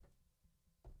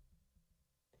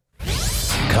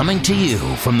Coming to you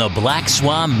from the Black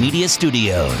Swan Media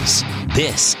Studios,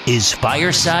 this is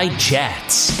Fireside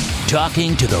Chats,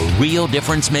 talking to the real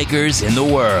difference makers in the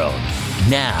world.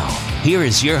 Now, here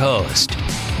is your host,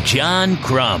 John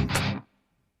Crump.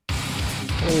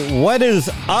 What is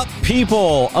up,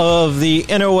 people of the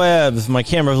interwebs? My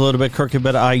camera's a little bit crooked,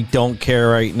 but I don't care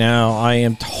right now. I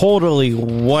am totally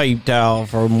wiped out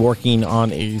from working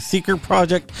on a secret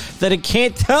project that I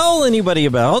can't tell anybody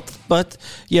about. But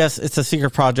yes, it's a secret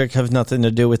project, has nothing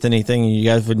to do with anything. You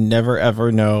guys would never,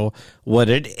 ever know what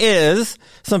it is.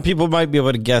 Some people might be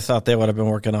able to guess out there what I've been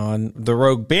working on. The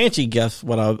Rogue Banshee guessed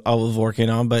what I was working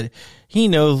on, but he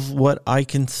knows what I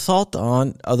consult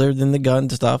on other than the gun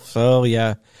stuff. So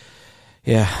yeah.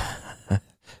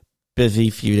 Busy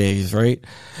few days, right?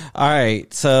 All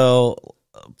right. So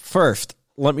first,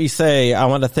 let me say, I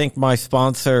want to thank my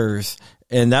sponsors,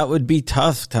 and that would be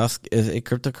Tusk. Tusk is a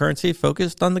cryptocurrency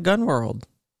focused on the gun world.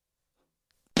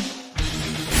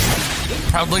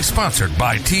 Proudly sponsored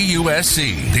by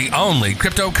TUSC, the only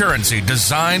cryptocurrency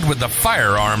designed with the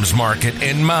firearms market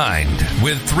in mind,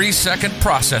 with 3-second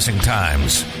processing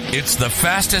times. It's the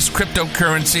fastest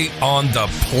cryptocurrency on the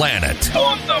planet.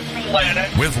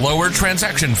 With lower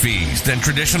transaction fees than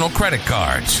traditional credit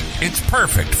cards. It's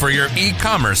perfect for your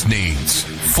e-commerce needs.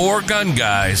 For gun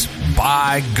guys,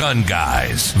 by gun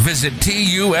guys. Visit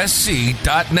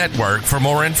TUSC.network for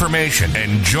more information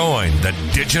and join the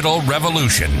digital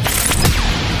revolution.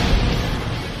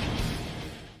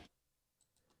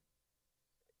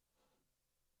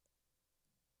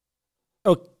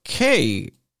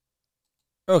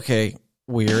 Okay.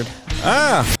 Weird.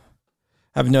 I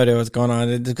have no idea what's going on.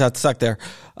 It just got stuck there.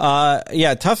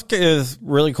 Yeah, Tusk is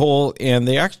really cool, and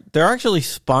they're actually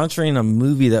sponsoring a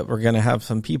movie that we're going to have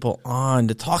some people on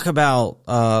to talk about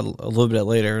a little bit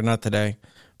later. Not today,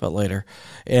 but later.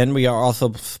 And we are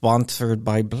also sponsored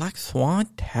by Black Swan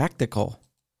Tactical.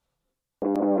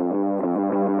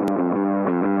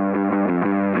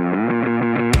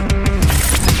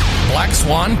 Black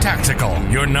Swan Tactical,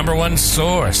 your number one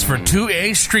source for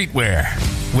 2A streetwear.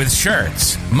 With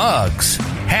shirts, mugs,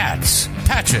 hats,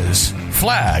 patches,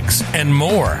 flags, and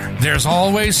more. There's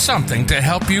always something to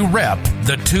help you rep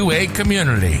the 2A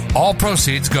community. All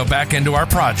proceeds go back into our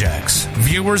projects.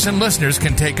 Viewers and listeners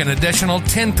can take an additional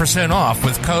 10% off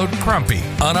with code CRUMPY.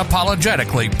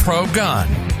 Unapologetically pro-gun,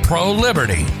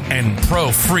 pro-liberty, and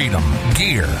pro-freedom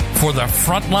gear for the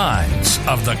front lines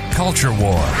of the culture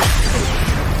war.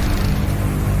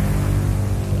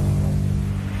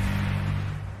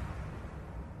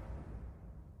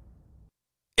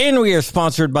 And we are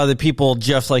sponsored by the people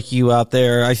just like you out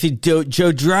there. I see Joe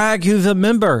Drag, who's a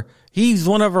member. He's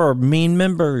one of our main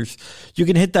members. You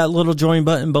can hit that little join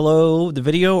button below the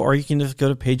video, or you can just go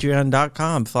to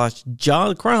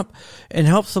patreon.com/John Crump and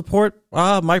help support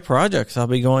my projects. I'll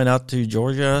be going out to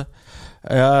Georgia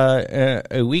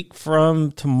a week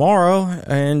from tomorrow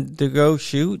and to go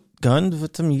shoot guns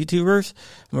with some YouTubers.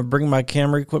 I'm going to bring my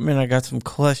camera equipment. I got some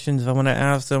questions I want to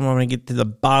ask them. I'm going to get to the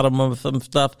bottom of some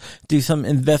stuff, do some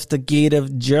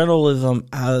investigative journalism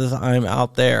as I'm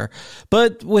out there.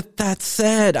 But with that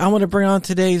said, I want to bring on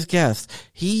today's guest.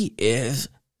 He is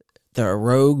the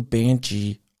Rogue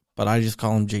Banshee, but I just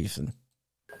call him Jason.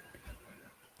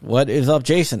 What is up,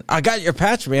 Jason? I got your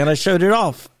patch, man. I showed it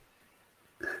off.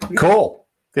 Cool.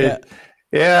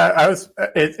 Yeah, I was.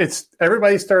 It's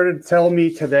everybody started telling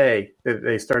me today that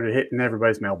they started hitting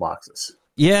everybody's mailboxes.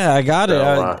 Yeah, I got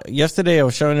it. Yesterday I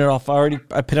was showing it off. I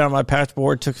put it on my patch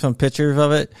board, took some pictures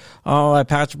of it on my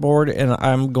patch board, and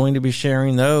I'm going to be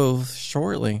sharing those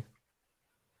shortly.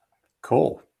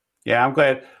 Cool. Yeah, I'm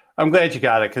glad you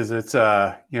got it, because it's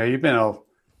you've been a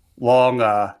long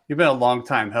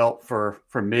time help for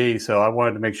me, so I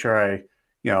wanted to make sure I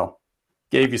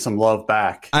gave you some love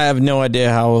back. I have no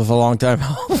idea how it was a long time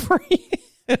for you.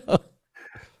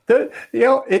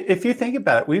 If you think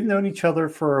about it, we've known each other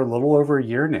for a little over a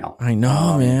year now. I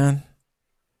know, man.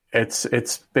 It's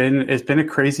been a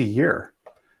crazy year.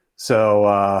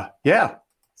 So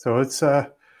so it's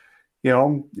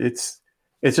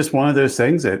it's just one of those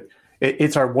things that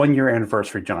it's our 1 year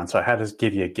anniversary, John. So I had to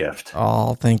give you a gift.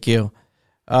 Oh, thank you.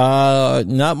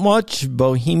 Not much.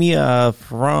 Bohemia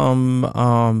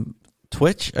from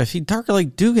Twitch. I see Darker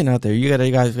Lake Dugan out there. You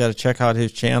guys got to check out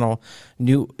his channel.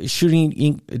 New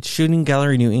Shooting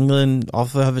Gallery New England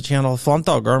also have a channel. Swamp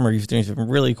Dog Armor, he's doing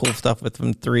some really cool stuff with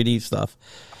some 3D stuff,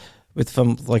 with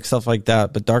some like stuff like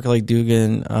that. But Darker Lake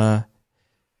Dugan,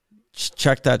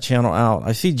 check that channel out.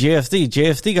 I see JSD.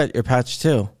 JSD got your patch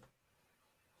too.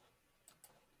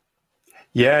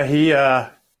 Yeah, he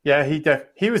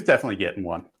was definitely getting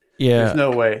one. Yeah,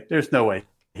 there's no way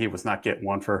he was not getting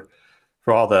one for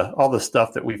all the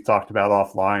stuff that we've talked about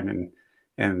offline,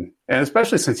 and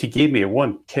especially since he gave me a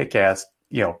one kick-ass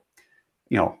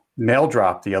mail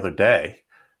drop the other day.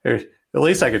 The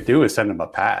least I could do is send him a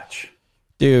patch.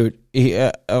 Dude,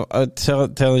 tell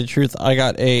the truth, I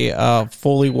got a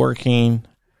fully working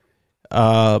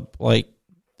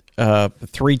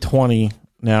 320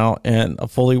 now and a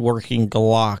fully working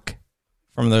Glock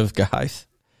from those guys.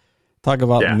 Talk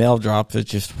about mail drops. It's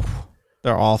just,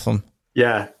 they're awesome.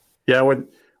 Yeah. When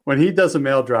he does a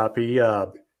mail drop, he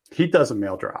does a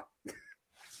mail drop.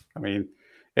 I mean,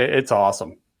 it's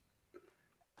awesome.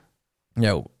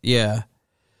 Yeah,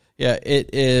 it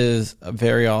is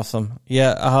very awesome.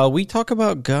 Yeah, we talk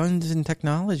about guns and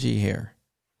technology here.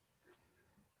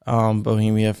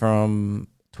 Bohemia from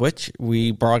Twitch.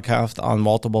 We broadcast on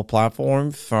multiple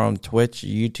platforms from Twitch,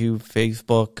 YouTube,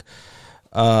 Facebook,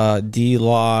 D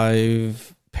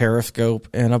Live, Periscope,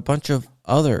 and a bunch of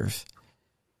others,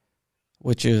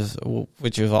 which is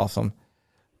awesome.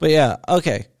 But yeah,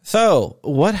 okay. So,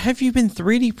 what have you been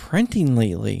 3D printing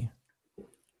lately?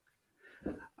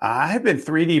 I've been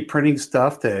 3D printing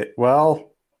stuff that,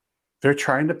 well, they're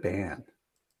trying to ban.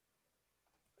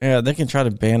 Yeah, they can try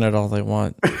to ban it all they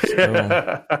want.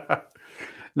 So.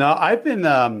 No, I've been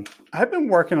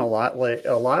working a lot with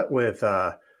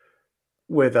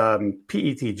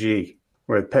PETG,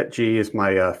 where PETG is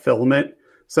my filament.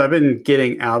 So I've been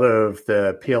getting out of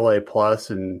the PLA Plus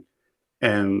and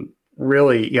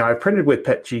really, I printed with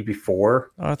PETG before.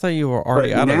 Oh, I thought you were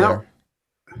already out of there.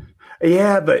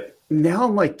 Yeah, but now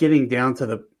I'm like getting down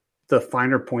to the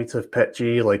finer points of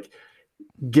PETG, like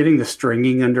getting the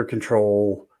stringing under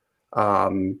control,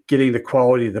 getting the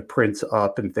quality of the prints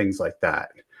up and things like that.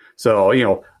 So,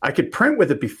 I could print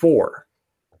with it before,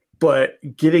 but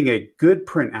getting a good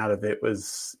print out of it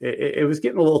was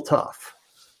getting a little tough.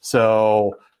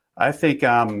 So I think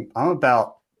I'm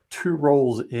about 2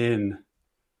 rolls in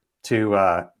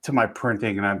to my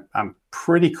printing, and I'm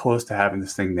pretty close to having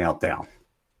this thing nailed down.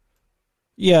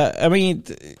 Yeah, I mean,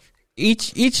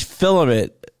 each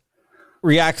filament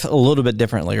reacts a little bit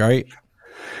differently, right?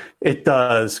 It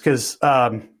does, because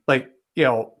PLA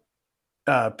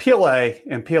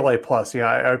and PLA Plus.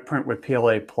 I print with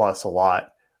PLA Plus a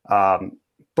lot,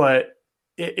 but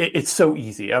it's so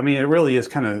easy. I mean, it really is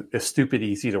kind of stupid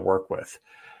easy to work with.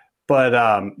 But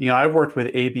I've worked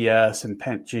with ABS and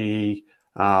PETG.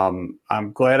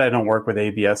 I'm glad I don't work with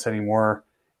ABS anymore.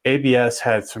 ABS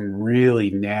had some really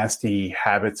nasty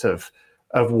habits of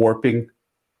warping.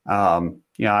 I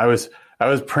was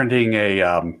printing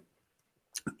a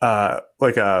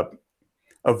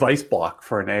vice block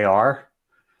for an AR,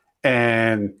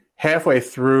 and halfway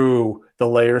through the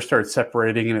layers started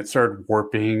separating and it started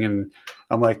warping, and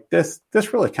I'm like, this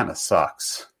really kind of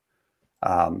sucks.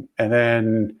 And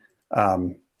then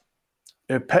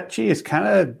PETG is kind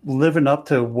of living up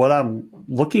to what I'm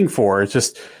looking for. It's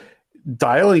just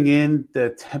dialing in the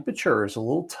temperature is a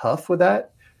little tough with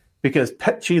that, because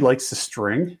PETG likes to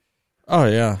string. Oh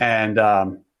yeah.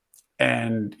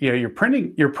 And you're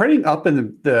printing up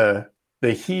in the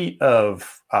heat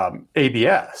of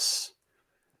ABS,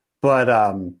 but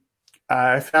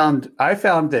I found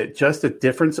that just a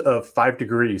difference of 5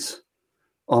 degrees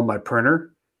on my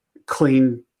printer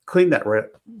clean that right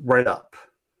up.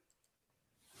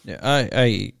 Yeah,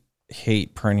 I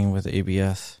hate printing with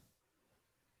ABS.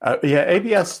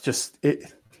 ABS just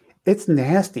it's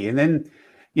nasty. And then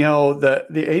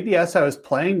the ABS I was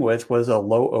playing with was a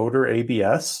low odor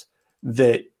ABS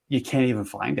that you can't even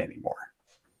find anymore.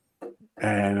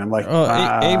 And I'm like,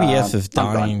 ABS is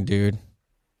dying, dude.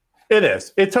 It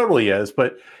is. It totally is.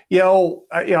 But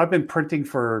I've been printing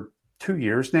for 2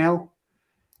 years now,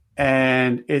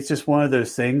 and it's just one of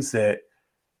those things that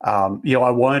I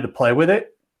wanted to play with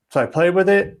it, so I played with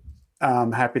it.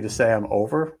 I'm happy to say I'm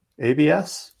over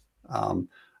ABS.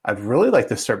 I'd really like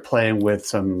to start playing with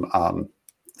some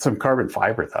carbon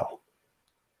fiber, though.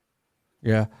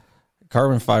 Yeah,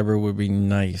 carbon fiber would be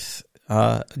nice.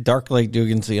 Dark Lake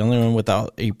Dugan's the only one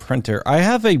without a printer. I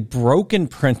have a broken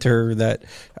printer that,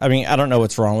 I don't know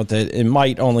what's wrong with it. It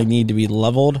might only need to be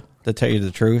leveled, to tell you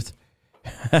the truth.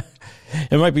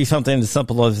 It might be something as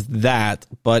simple as that,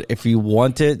 but if you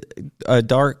want it,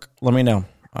 Dark, let me know.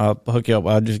 I'll hook you up.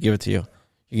 I'll just give it to you.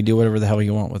 You can do whatever the hell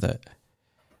you want with it.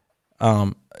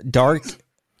 Dark,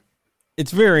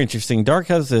 it's very interesting. Dark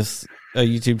has this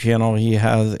YouTube channel. He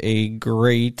has a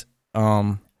great,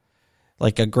 a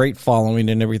great following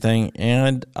and everything.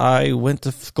 And I went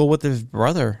to school with his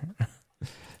brother.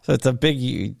 So it's a big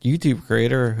YouTube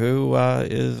creator who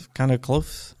is kind of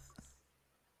close.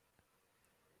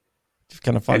 It's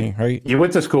kind of funny, right? You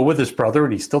went to school with his brother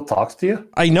and he still talks to you?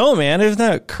 I know, man. Isn't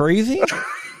that crazy?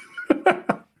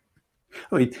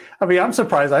 I mean, I'm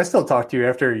surprised I still talk to you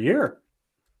after a year.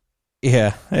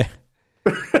 Yeah.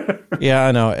 Yeah,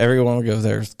 I know. Everyone goes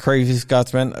there. Crazy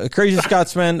Scotsman. Crazy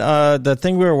Scotsman, the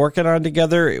thing we were working on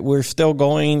together, we're still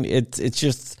going. It's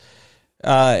just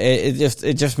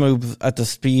it just moves at the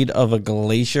speed of a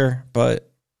glacier,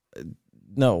 but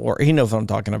no, he knows what I'm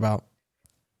talking about.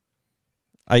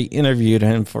 I interviewed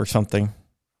him for something.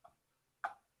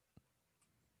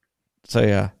 So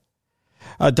yeah.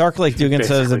 Dark Lake Dugan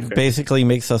says it basically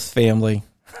makes us family.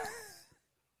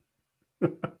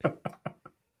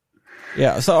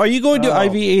 Yeah. So are you going to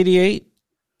IV88?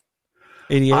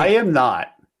 88? I am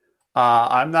not.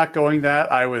 I'm not going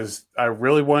that. I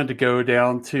really wanted to go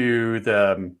down to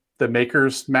the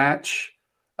Makers match.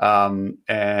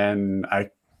 And I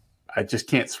just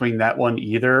can't swing that one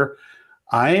either.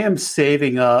 I am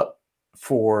saving up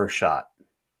for Shot.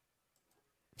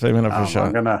 Saving up for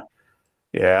Shot.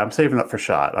 I'm saving up for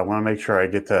Shot. I want to make sure I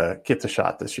get the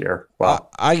Shot this year. Well,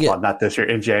 not this year,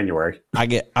 in January. I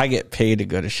get paid to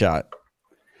go to Shot.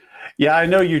 Yeah, I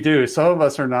know you do. Some of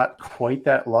us are not quite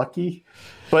that lucky,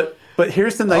 but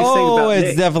here's the nice thing about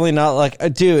it's definitely not like,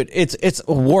 dude. It's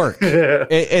work.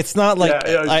 It's not like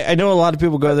I know a lot of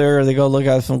people go there. They go look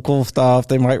at some cool stuff.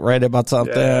 They might write about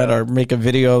something or make a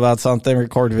video about something,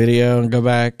 record video, and go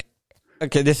back.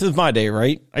 Okay, this is my day,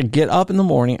 right? I get up in the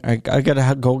morning. I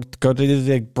gotta go to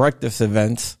the breakfast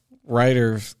events,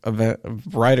 writer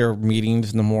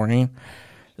meetings in the morning.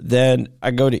 Then I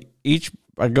go to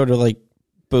like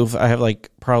booth. I have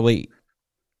like probably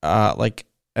like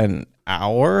an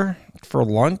hour for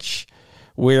lunch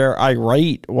where I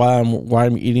write while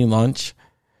I'm eating lunch,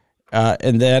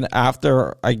 and then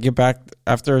after I get back,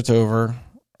 after it's over,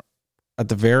 at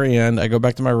the very end, I go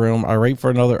back to my room. I write for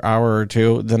another hour or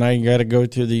two. Then I got to go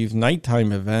to these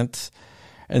nighttime events,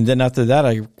 and then after that,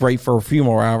 I write for a few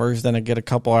more hours. Then I get a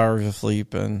couple hours of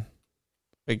sleep and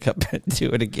wake up and do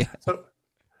it again.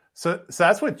 So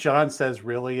that's what John says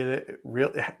really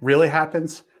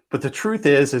happens. But the truth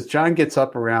is John gets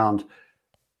up around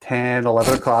 10,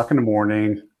 11 o'clock in the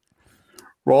morning,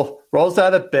 rolls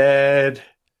out of bed,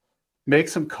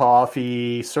 makes some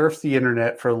coffee, surfs the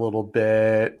internet for a little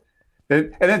bit,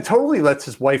 and then totally lets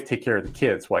his wife take care of the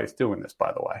kids while he's doing this,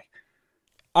 by the way.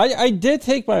 I did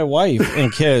take my wife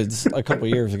and kids a couple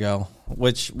years ago,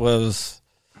 which was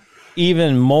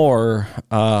even more,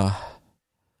 I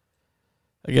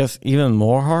guess, even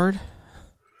more hard.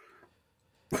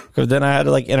 Because then I had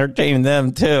to like entertain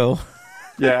them too.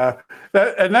 Yeah,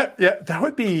 that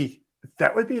would be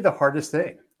the hardest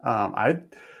thing. I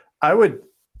would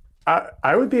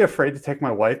be afraid to take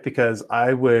my wife because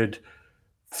I would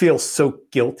feel so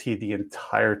guilty the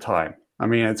entire time. I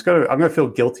mean, I'm gonna feel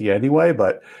guilty anyway,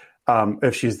 but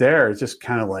if she's there, it's just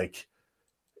kind of like,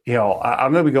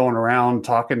 I'm gonna be going around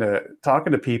talking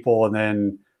to people,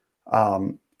 and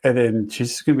then she's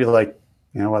just gonna be like,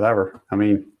 whatever. I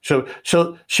mean,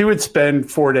 she would spend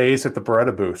 4 days at the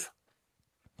Beretta booth.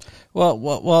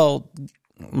 Well,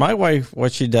 my wife,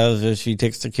 what she does is she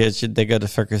takes the kids. They go to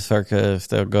Circus.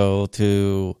 They'll go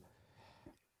to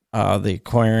the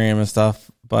aquarium and stuff.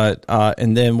 But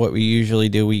and then what we usually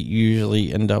do, we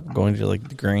usually end up going to like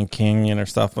the Grand Canyon or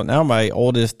stuff. But now my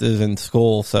oldest is in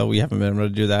school, so we haven't been able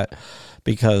to do that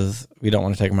because we don't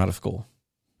want to take him out of school.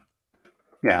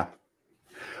 Yeah.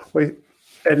 Wait.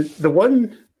 And the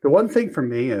one thing for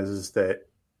me is that,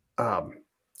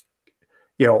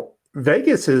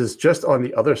 Vegas is just on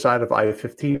the other side of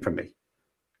I-15 from me.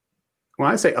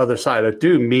 When I say other side, I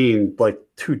do mean like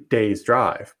 2 days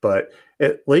drive, but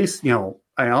at least,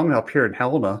 I'm up here in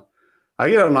Helena. I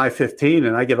get on I-15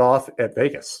 and I get off at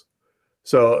Vegas.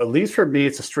 So at least for me,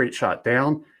 it's a straight shot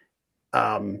down.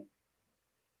 But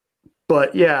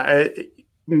yeah,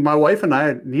 my wife and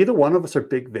I, neither one of us are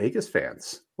big Vegas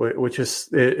fans, which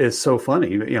is so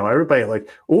funny. Everybody like,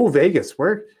 oh, Vegas.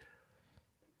 We're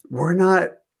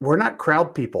not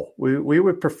crowd people. We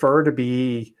would prefer to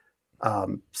be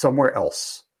somewhere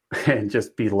else and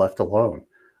just be left alone.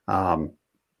 But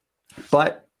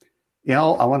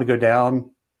I want to go down.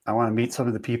 I want to meet some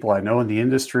of the people I know in the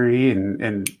industry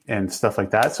and stuff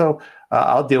like that. So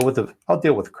I'll deal with the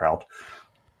crowd.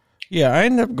 Yeah, I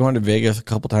end up going to Vegas a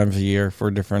couple times a year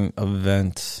for different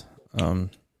events. I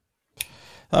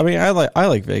mean, I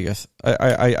like Vegas.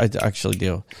 I actually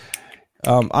do.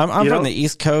 I'm from the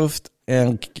East Coast,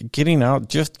 and getting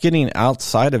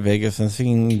outside of Vegas and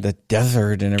seeing the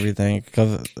desert and everything,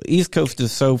 because the East Coast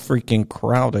is so freaking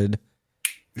crowded.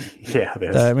 Yeah, it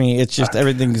is. I mean, it's just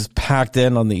everything's packed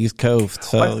in on the East Coast,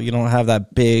 so you don't have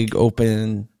that big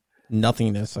open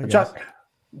nothingness, I guess.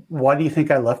 Why do you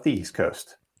think I left the East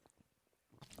Coast?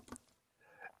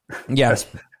 Yeah.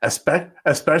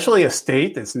 especially a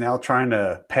state that's now trying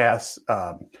to pass.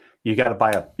 You have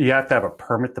to have a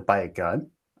permit to buy a gun.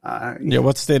 Yeah,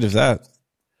 what state is that?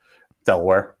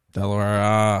 Delaware.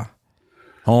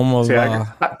 Home of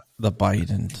the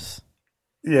Bidens.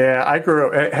 Yeah, I grew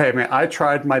up. Hey, man, I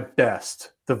tried my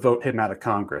best to vote him out of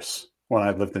Congress when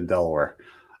I lived in Delaware.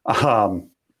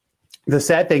 The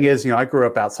sad thing is, I grew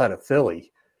up outside of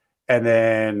Philly, and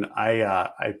then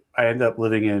I ended up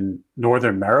living in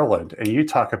northern Maryland. And you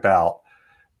talk about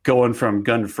going from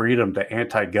gun freedom to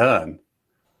anti-gun.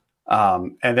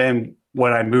 And then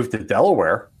when I moved to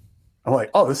Delaware, I'm like,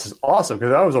 oh, this is awesome,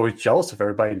 because I was always jealous of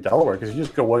everybody in Delaware, because you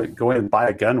just go in and buy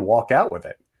a gun and walk out with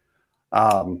it.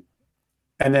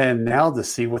 And then now to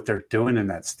see what they're doing in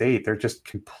that state, they're just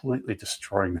completely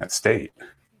destroying that state.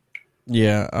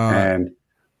 Yeah. And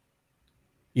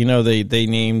they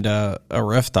named a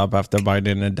rest stop after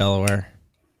Biden in Delaware.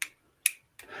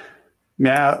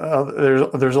 Yeah,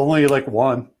 there's only like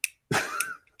one.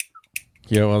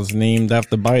 Yeah, well, it's named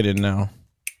after Biden now.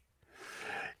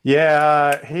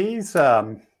 Yeah, he's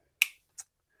let's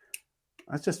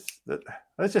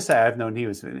just say I've known he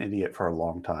was an idiot for a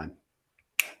long time.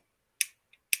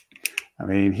 I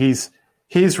mean, he's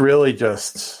really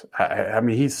just.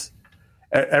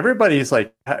 Everybody's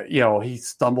like, he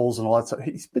stumbles and all that stuff.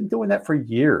 He's been doing that for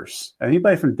years.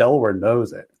 Anybody from Delaware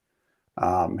knows it.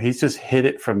 He's just hit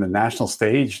it from the national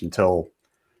stage until,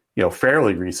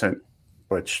 fairly recent,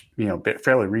 which,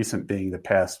 fairly recent being the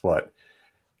past,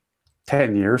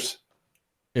 10 years.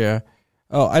 Yeah.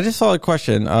 Oh, I just saw a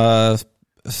question.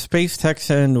 Space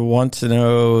Texan wants to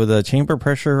know the chamber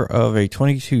pressure of a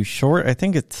 22 short. I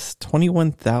think it's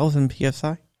 21,000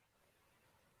 psi.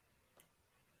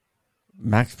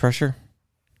 Max pressure.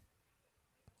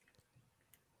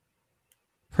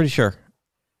 Pretty sure.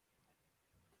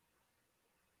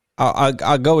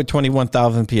 I'll go with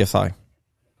 21,000 psi.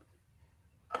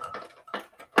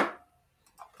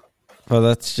 Well,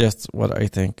 that's just what I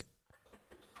think.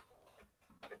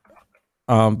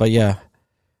 But yeah.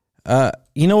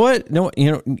 You know what? No,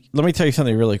 let me tell you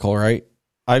something really cool, right?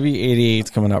 IV-88's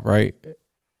coming up, right?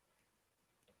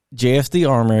 JSD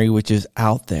Armory, which is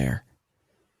out there,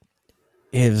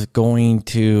 is going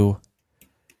to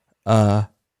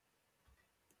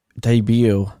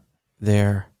debut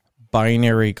their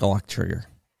binary Glock trigger.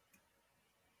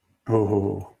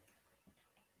 Oh.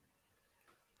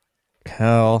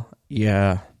 Hell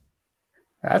yeah.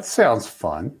 That sounds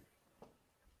fun.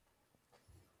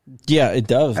 Yeah, it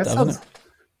does, doesn't it?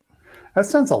 That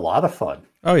sounds a lot of fun.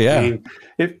 Oh, yeah. I mean,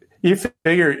 if you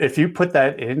figure if you put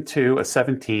that into a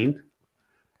 17,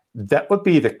 that would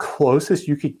be the closest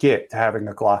you could get to having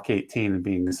a Glock 18 and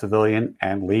being civilian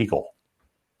and legal.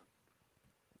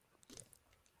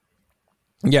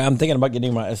 Yeah, I'm thinking about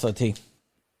getting my SOT.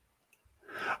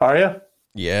 Are you?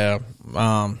 Yeah.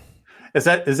 Is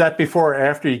that before or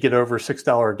after you get over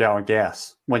 $6 a gallon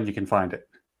gas when you can find it?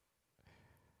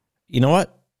 You know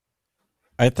what?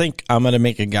 I think I'm going to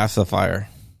make a gasifier.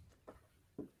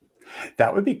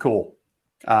 That would be cool.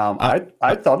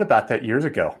 I thought about that years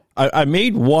ago. I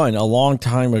made one a long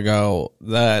time ago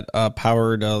that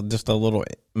powered just a little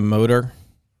motor.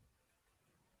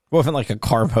 It wasn't like a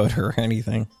car motor or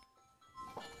anything.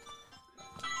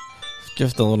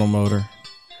 Just a little motor.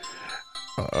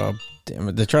 Damn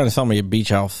it. They're trying to sell me a beach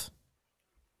house.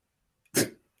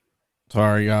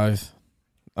 Sorry, guys.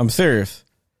 I'm serious.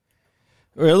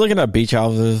 We're looking at beach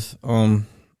houses. And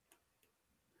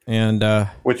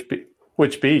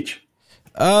which beach?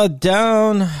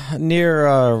 Down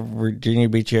near Virginia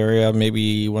Beach area,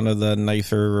 maybe one of the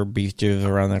nicer beaches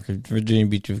around there. 'Cause Virginia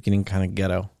Beach is getting kind of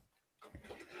ghetto.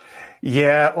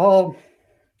 Yeah, well,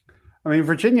 I mean,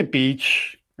 Virginia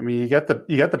Beach. I mean, you got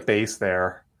the base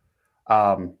there,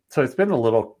 so it's been a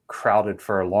little crowded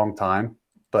for a long time.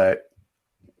 But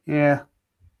yeah,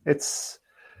 it's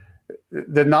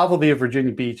the novelty of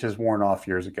Virginia Beach has worn off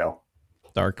years ago.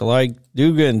 Dark Light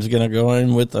Dugan's gonna go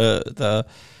in with the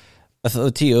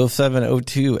SOT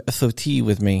 0702 SOT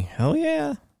with me. Hell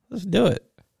yeah, let's do it.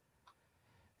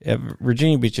 Yeah,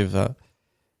 Virginia Beach is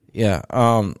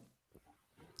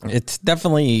it's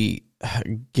definitely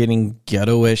getting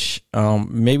ghetto-ish.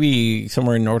 Maybe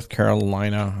somewhere in North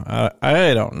Carolina.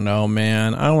 I don't know,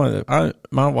 man.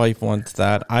 My wife wants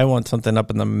that. I want something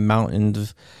up in the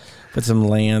mountains with some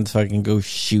land so I can go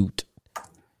shoot.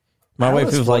 My wife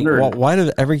was like, well, why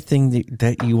does everything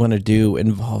that you want to do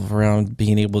involve around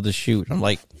being able to shoot? I'm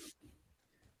like,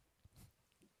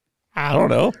 I don't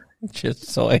know. Just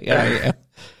so I am.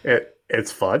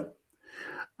 It's fun.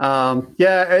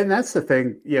 Yeah, and that's the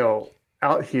thing,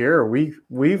 out here we've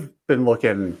been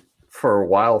looking for a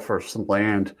while for some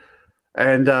land,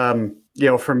 and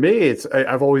for me,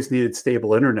 I've always needed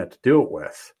stable internet to do it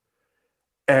with.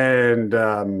 And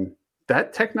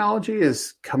that technology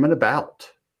is coming about.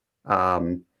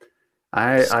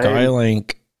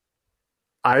 Skylink.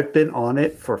 I've been on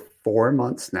it for 4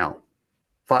 months now,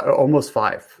 almost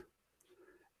 5.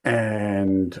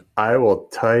 And I will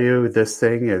tell you, this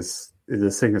thing is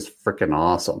freaking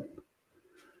awesome.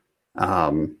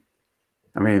 I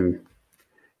mean,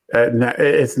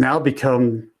 it's now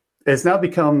become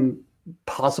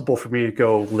possible for me to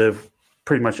go live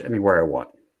pretty much anywhere I want.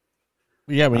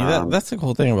 Yeah, I mean that's the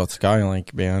cool thing about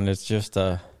Skylink, man. It's just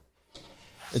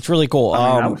it's really cool.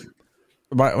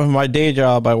 My day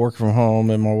job, I work from home,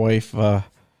 and my wife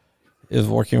is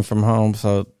working from home,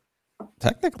 so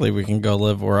technically we can go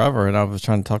live wherever. And I was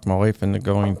trying to talk my wife into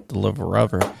going to live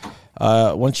wherever.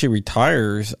 Once she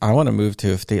retires, I want to move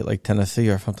to a state like Tennessee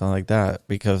or something like that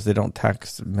because they don't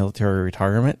tax military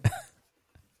retirement.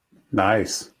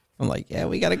 Nice. I'm like, yeah,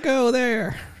 we got to go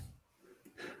there.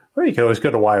 Well, you can always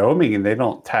go to Wyoming and they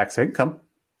don't tax income.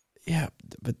 Yeah,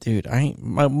 but dude,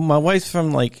 my wife's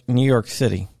from like New York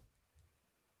City.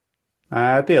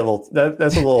 That'd be a little.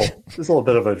 That's a little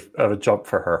bit of a jump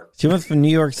for her. She went from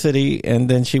New York City and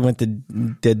then she went to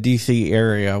the DC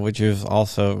area, which is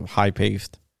also high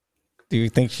paced. Do you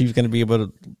think she's going to be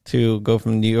able to go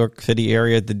from New York City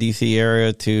area to DC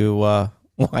area to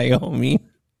Wyoming?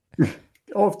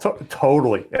 Oh,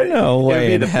 totally. No way.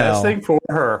 It'd be the best thing for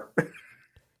her.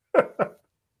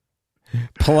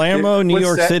 Palermo, New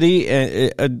York City,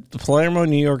 and Palermo,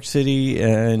 New York City,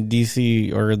 and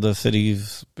DC are the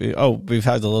cities. Oh, we've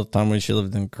had a little time when she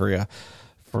lived in Korea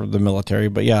for the military,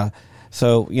 but yeah.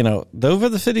 So those are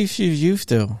the cities she's used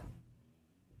to.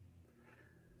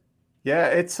 Yeah,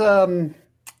 it's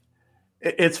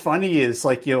funny. Is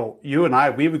like you and I,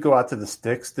 we would go out to the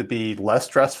sticks to be less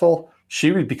stressful.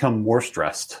 She would become more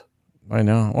stressed. I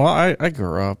know. Well, I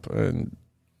grew up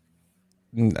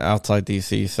outside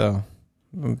DC, so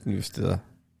I'm used to the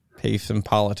pace and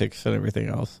politics and everything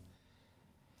else.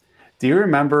 Do you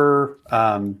remember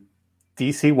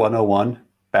DC 101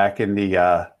 back in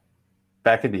the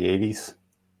 80s?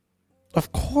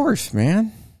 Of course,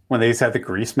 man. When they used to have the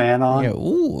Grease Man on?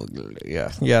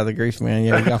 Yeah, the Grease Man.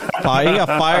 Yeah, he got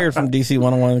fired from DC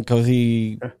 101 because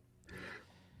he...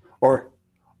 Or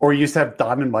you used to have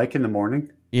Don and Mike in the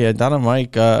morning? Yeah, Don and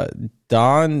Mike.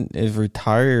 Don is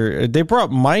retired. They brought...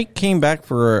 Mike came back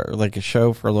for like a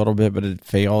show for a little bit, but it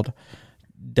failed.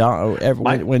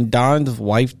 When Don's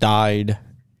wife died,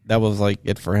 that was like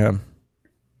it for him.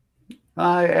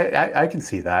 I can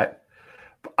see that.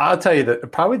 I'll tell you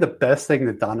that probably the best thing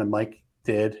that Don and Mike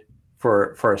did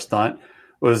for a stunt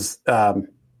was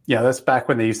that's back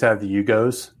when they used to have the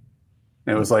Yugos.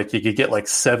 And it was like you could get like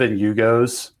 7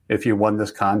 Yugos if you won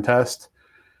this contest,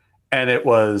 and it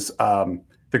was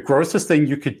the grossest thing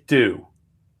you could do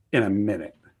in a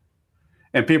minute.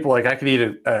 And people were like, I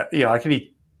could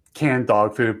eat canned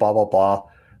dog food, blah blah blah,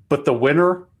 but the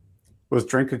winner was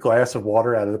drink a glass of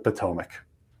water out of the Potomac.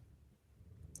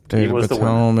 Dude, the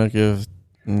Potomac is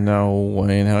no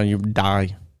way in hell you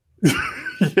die.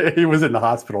 Yeah, he was in the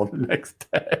hospital the next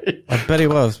day. I bet he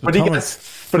was. But he got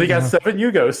 7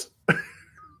 Yugos.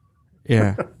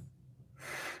 Yeah.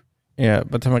 Yeah,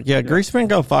 but Greaseman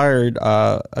got fired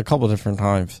a couple different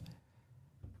times.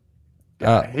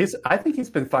 I think he's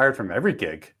been fired from every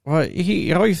gig. Well,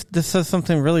 he always says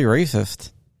something really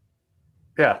racist.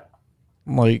 Yeah.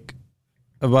 Like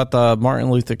about the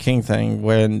Martin Luther King thing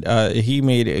when he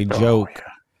made a joke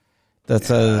that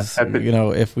says,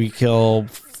 if we kill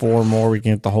 4 more, we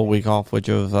can get the whole week off, which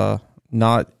was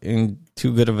not in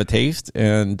too good of a taste.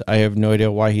 And I have no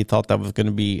idea why he thought that was going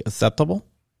to be acceptable.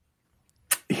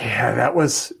 Yeah,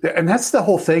 that's the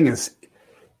whole thing is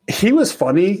he was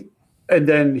funny. And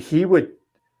then he would,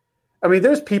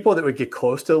 there's people that would get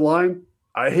close to the line.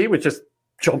 He would just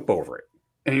jump over it.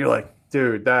 And you're like,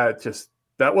 dude, that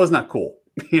was not cool,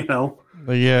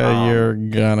 But yeah, you're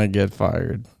gonna get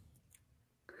fired.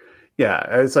 Yeah,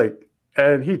 it's like,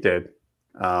 and he did.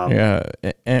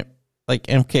 And like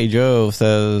MK Joe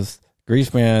says,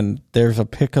 Greaseman, there's a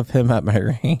pic of him at my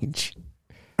range.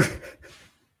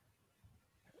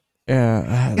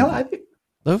 Yeah. I think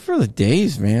those were the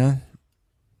days, man.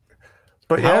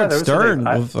 But Howard Stern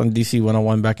was on DC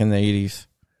 101 back in the 80s.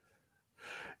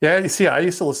 Yeah, you see, I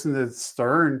used to listen to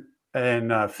Stern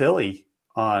in Philly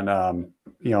on,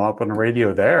 up on the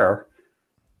radio there.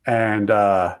 And,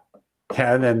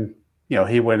 then,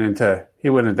 he went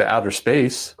into outer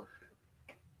space.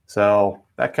 So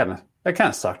that kind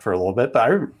of sucked for a little bit.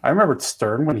 But I remembered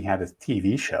Stern when he had his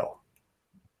TV show.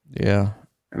 Yeah.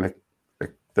 And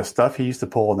the stuff he used to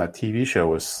pull on that TV show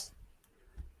was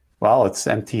Well, it's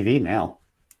MTV now.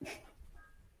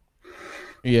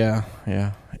 Yeah.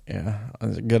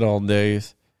 Good old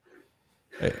days.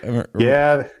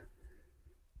 Yeah.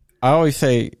 I always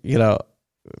say,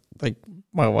 like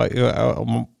my wife,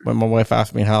 when my wife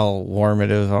asked me how warm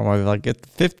it is, I'm always like, it's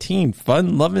 15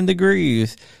 fun loving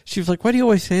degrees. She was like, why do you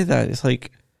always say that? It's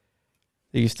like,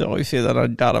 they used to always say that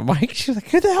on Donna Mike. She's like,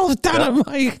 who the hell is Donna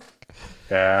Mike?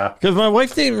 Yeah. Because my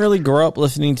wife didn't really grow up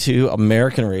listening to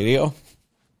American radio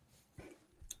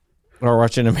or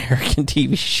watching American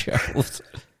TV shows.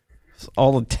 It's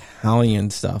all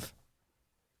Italian stuff.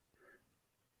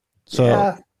 So,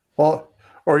 yeah. Well,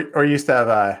 or used to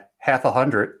have half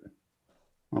 100.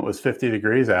 It was 50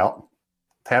 degrees out.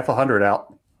 Half 100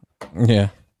 out. Yeah.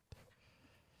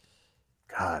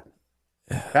 God.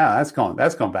 Yeah, that's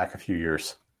gone back a few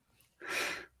years.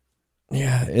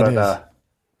 Yeah, it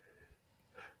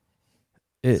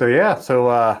is.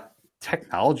 So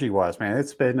technology wise, man,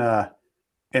 it's been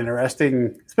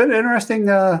interesting. It's been an interesting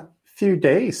few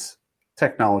days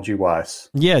technology wise.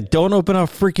 Yeah, don't open up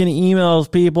freaking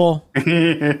emails, people.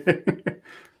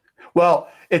 Well,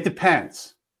 it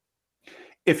depends.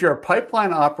 If you're a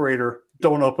pipeline operator,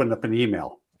 don't open up an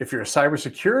email. If you're a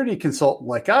cybersecurity consultant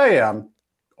like I am,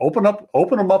 open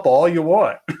them up all you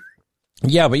want.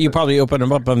 Yeah, but you probably open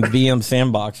them up on VM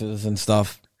sandboxes and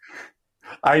stuff.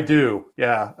 I do.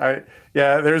 Yeah.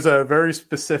 There's a very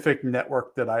specific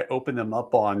network that I open them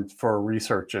up on for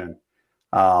research in.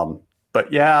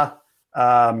 But yeah,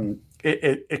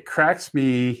 it cracks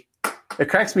me. It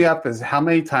cracks me up as how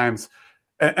many times,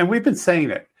 and we've been saying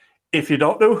it. If you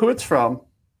don't know who it's from,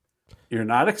 you're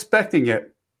not expecting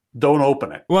it, don't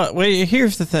open it. Well, wait,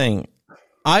 here's the thing.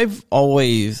 I've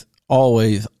always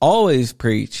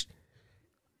preached,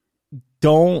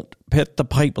 don't pit the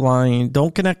pipeline.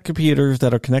 Don't connect computers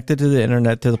that are connected to the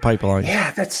internet to the pipeline.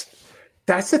 Yeah, that's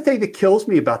the thing that kills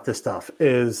me about this stuff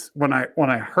is when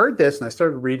I heard this and I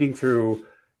started reading through,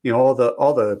 all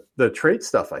the trade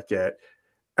stuff I get,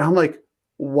 and I'm like,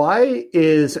 why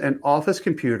is an office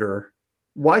computer?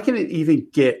 Why can it even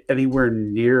get anywhere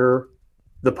near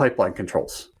the pipeline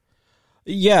controls?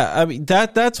 Yeah, I mean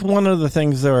that's one of the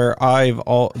things where I've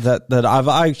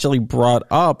actually brought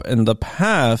up in the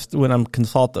past when I've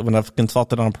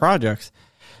consulted on projects,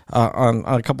 on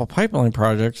a couple of pipeline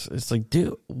projects. It's like,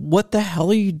 dude, what the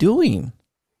hell are you doing?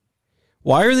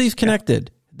 Why are these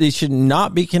connected? They should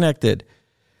not be connected.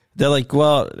 They're like,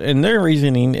 well, and their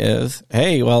reasoning is,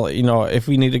 hey, well, if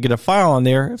we need to get a file on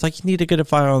there, it's like you need to get a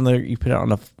file on there. You put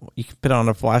it on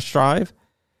a flash drive,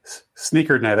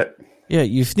 sneaker net it. Yeah,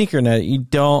 you sneaker net. You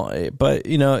don't, but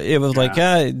it was like,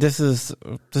 this is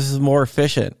more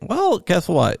efficient. Well, guess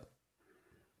what?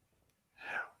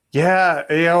 Yeah,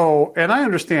 and I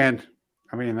understand.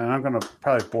 I mean, and I'm going to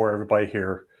probably bore everybody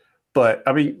here, but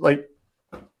I mean, like,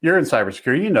 you're in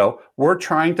cybersecurity. We're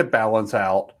trying to balance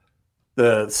out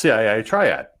the CIA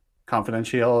triad: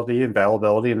 confidentiality,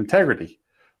 availability, and integrity.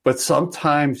 But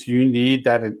sometimes you need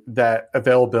that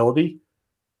availability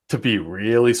to be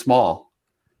really small.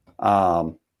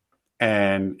 And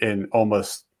in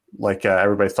almost like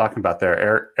everybody's talking about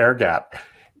there, air gap,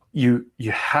 you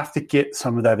have to get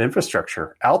some of that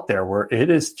infrastructure out there where it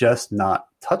is just not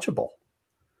touchable.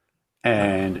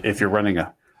 And if you're running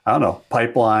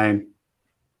pipeline,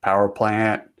 power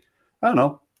plant,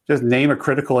 just name a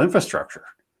critical infrastructure.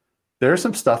 There's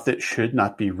some stuff that should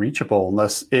not be reachable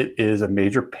unless it is a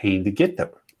major pain to get there.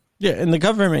 Yeah, in the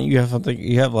government, you have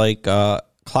like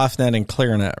ClassNet and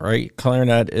ClearNet, right?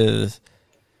 ClearNet is,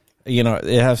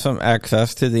 it has some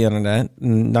access to the internet,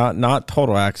 not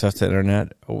total access to the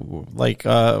internet. Like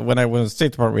when I was in the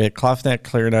State Department, we had ClassNet,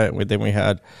 ClearNet, and then we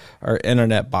had our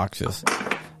internet boxes.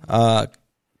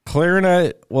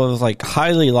 ClearNet was like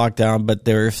highly locked down, but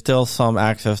there was still some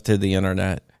access to the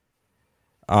internet.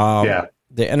 The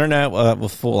internet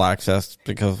was full access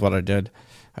because of what I did.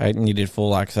 I needed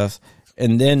full access.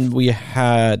 And then we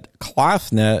had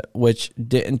ClassNet, which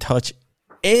didn't touch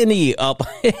any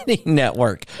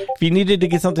network. If you needed to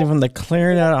get something from the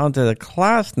ClearNet onto the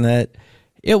ClassNet,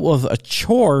 it was a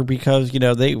chore because you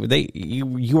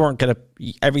weren't gonna.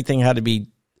 Everything had to be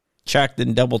checked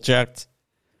and double checked,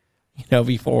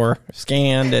 before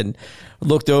scanned and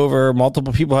looked over.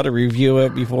 Multiple people had to review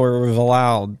it before it was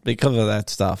allowed because of that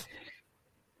stuff.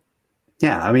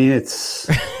 Yeah, I mean it's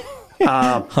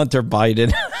Hunter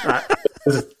Biden.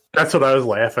 That's what I was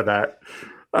laughing at.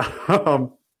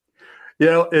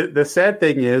 The sad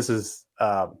thing is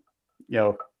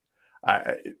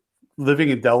living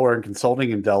in Delaware and consulting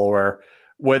in Delaware,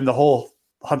 when the whole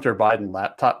Hunter Biden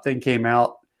laptop thing came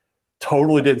out,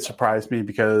 totally didn't surprise me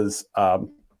because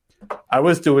I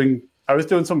was doing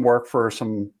some work for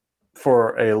some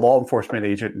for a law enforcement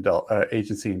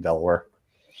agency in Delaware,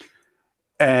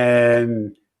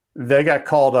 and they got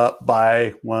called up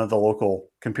by one of the local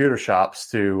computer shops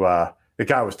to. The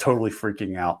guy was totally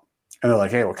freaking out, and they're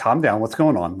like, "Hey, well, calm down. What's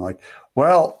going on?" I'm like,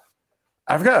 "Well,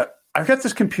 I've got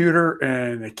this computer,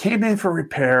 and it came in for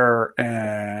repair,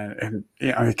 and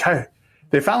you know,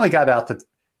 they finally got out that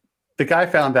the guy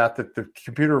found out that the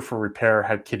computer for repair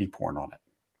had kiddie porn on it,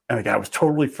 and the guy was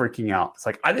totally freaking out. It's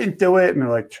like, I didn't do it, and they're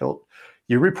like, chill,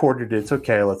 you reported it. It's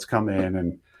okay. Let's come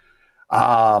in.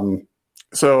 And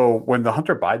so when the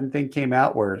Hunter Biden thing came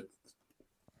out, where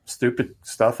stupid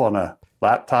stuff on a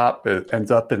laptop it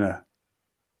ends up in a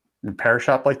repair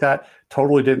shop like that,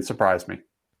 totally didn't surprise me.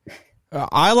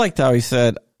 I liked how he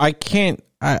said, I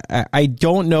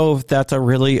don't know if that's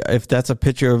a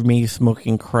picture of me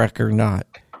smoking crack or not.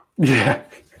 Yeah.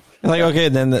 Like, okay,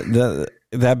 then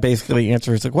that basically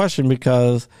answers the question,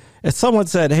 because if someone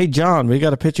said, hey, John, we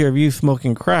got a picture of you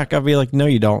smoking crack, I'd be like, no,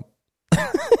 you don't.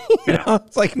 You know,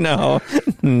 it's like, no,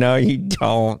 you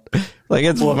don't. Like,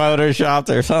 it's photoshopped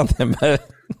or something, but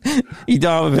you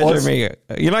don't have a picture of me.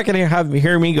 You're not going to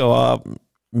hear me go up.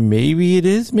 Maybe it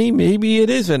is me. Maybe it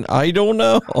isn't. I don't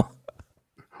know.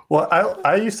 Well,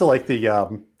 I used to like the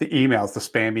emails, the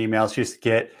spam emails you used to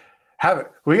get.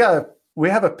 We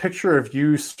have a picture of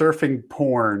you surfing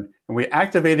porn, and we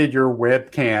activated your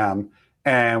webcam,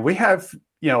 and we have,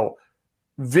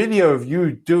 video of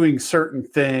you doing certain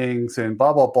things and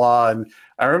blah, blah, blah. And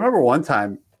I remember one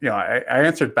time, I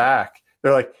answered back.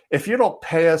 They're like, if you don't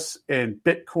pay us in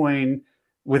Bitcoin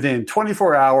within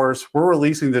 24 hours, we're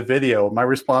releasing the video. My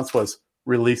response was,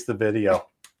 release the video.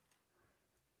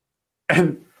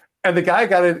 And the guy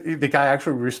got it. The guy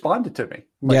actually responded to me.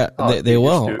 Like, yeah, they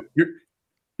will.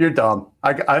 You're dumb.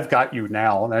 I've got you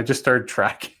now. And I just started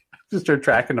tracking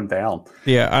them down.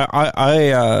 Yeah,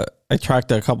 I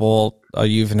tracked a couple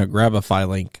using a Grabify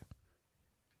link.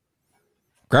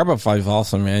 Grabify is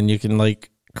awesome, man. You can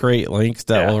create links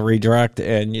that will redirect,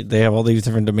 and they have all these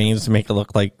different domains to make it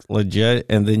look like legit,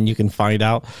 and then you can find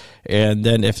out. And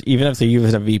then even if they're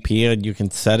using a VPN, you can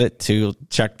set it to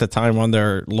check the time on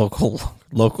their local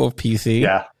PC.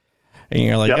 Yeah. And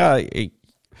you're like,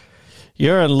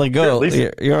 you're in Lego.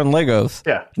 You're in Legos.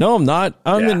 Yeah. No, I'm not.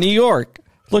 I'm in New York.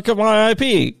 Look at my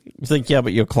IP. It's like, yeah,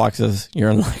 but your clock says you're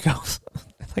in Legos.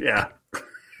 Yeah.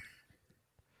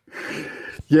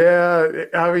 Yeah,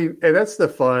 I mean, and that's the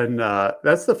fun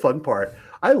part.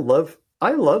 I love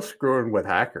screwing with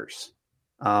hackers.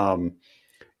 I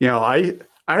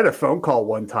had a phone call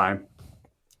one time.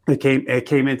 It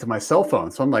came into my cell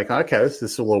phone, so I'm like, okay, this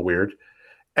is a little weird.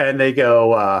 And they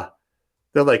go,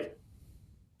 they're like,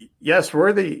 yes,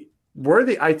 we're the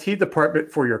IT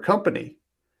department for your company.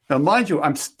 Now, mind you,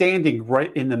 I'm standing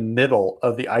right in the middle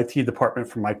of the IT department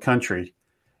for my country,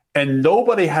 and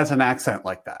nobody has an accent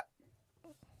like that.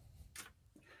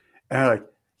 And I'm like,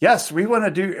 yes, we want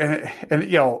to do,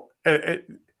 and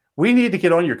we need to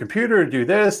get on your computer and do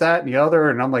this, that, and the other.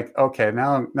 And I'm like, okay,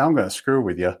 now I'm going to screw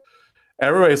with you.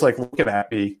 Everybody's looking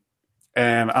at me,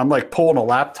 and I'm pulling a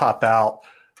laptop out,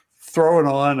 throwing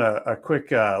on a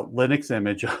quick Linux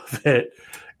image of it,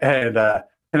 and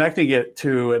connecting it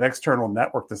to an external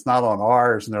network that's not on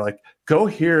ours. And they're like, go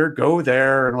here, go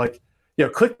there. And I'm like,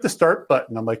 click the start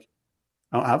button. I'm like,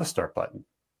 I don't have a start button.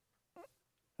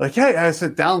 Like, hey, I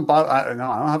sit down, no, I don't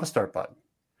have a start button.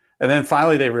 And then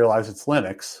finally they realize it's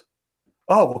Linux.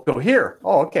 Oh, we'll go here.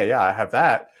 Oh, okay, yeah, I have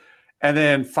that. And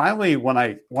then finally, when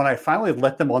I finally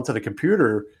let them onto the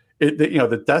computer,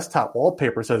 the desktop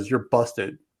wallpaper says you're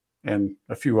busted, and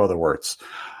a few other words.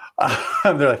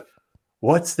 And they're like,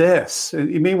 what's this? And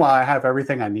meanwhile, I have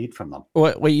everything I need from them.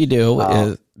 What you do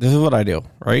is, this is what I do,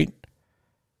 right?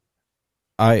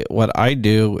 What I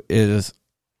do is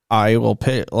I will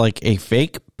put a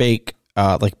fake bake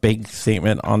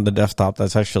statement on the desktop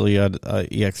that's actually a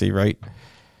exe, right?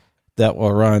 That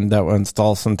will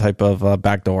install some type of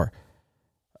backdoor.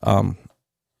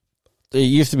 It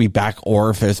used to be back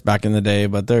orifice back in the day,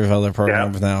 but there's other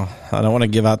programs now. I don't want to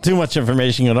give out too much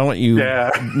information. I don't want you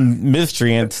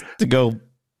miscreants to go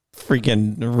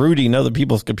freaking rooting other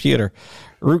people's computer,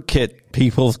 rootkit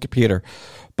people's computer.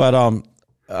 But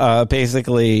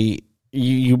basically,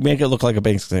 you make it look like a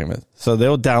bank statement. So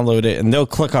they'll download it and they'll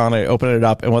click on it, open it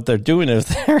up, and what they're doing is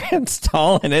they're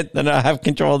installing it. Then I have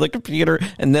control of the computer,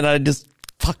 and then I just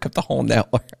fuck up the whole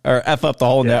network or F up the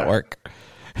whole network.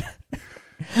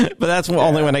 But that's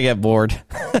only when I get bored.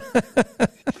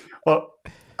 Well,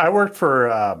 I worked for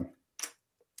a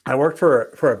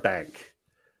bank,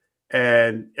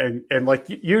 and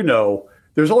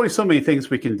there's only so many things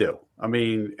we can do. I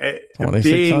mean,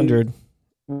 2600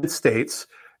 States,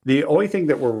 the only thing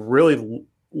that we're really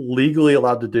legally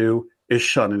allowed to do is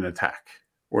shun an attack.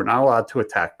 We're not allowed to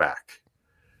attack back.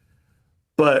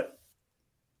 But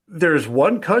there's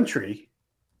one country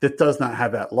that does not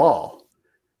have that law.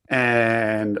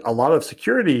 And a lot of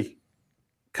security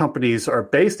companies are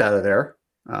based out of there,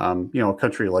 a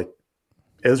country like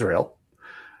Israel.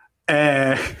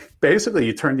 And basically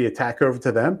you turn the attack over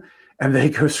to them and they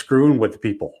go screwing with the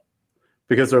people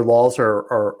because their laws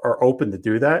are open to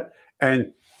do that.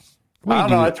 And I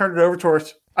don't know, I turned it over to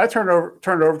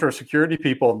our security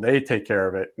people and they take care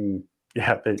of it. And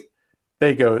yeah,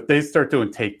 they start doing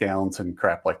takedowns and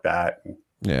crap like that.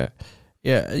 Yeah,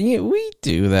 we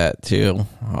do that too.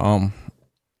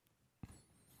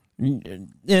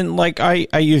 And like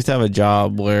I used to have a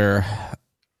job where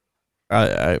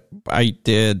I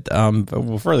did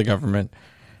for the government.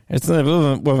 It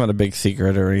wasn't a big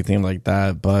secret or anything like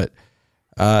that, but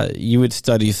you would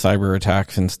study cyber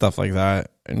attacks and stuff like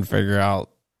that and figure out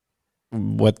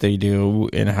what they do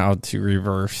and how to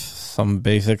reverse some,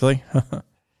 basically.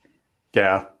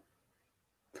 Yeah.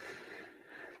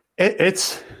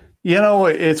 It's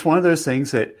one of those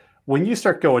things that when you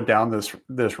start going down this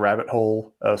rabbit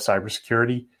hole of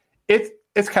cybersecurity,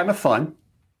 it's kind of fun.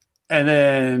 And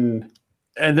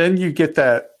then you get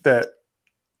that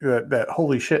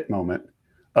holy shit moment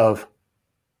of,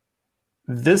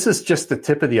 this is just the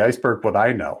tip of the iceberg, what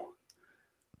I know.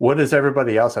 What does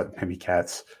everybody else have? Maybe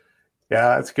cats.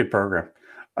 Yeah, it's a good program.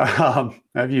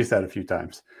 I've used that a few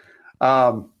times.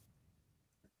 And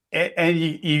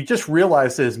you just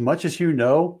realize that as much as you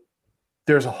know,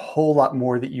 there's a whole lot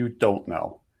more that you don't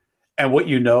know. And what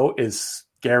you know is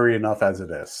scary enough as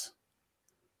it is.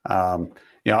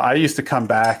 I used to come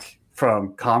back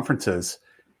from conferences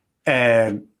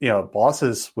and,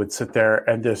 bosses would sit there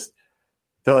and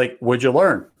they're like, what'd you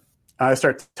learn? And I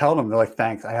start telling them, they're like,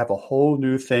 thanks. I have a whole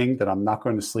new thing that I'm not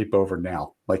going to sleep over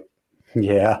now. Like,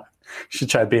 yeah, you should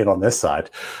try being on this side.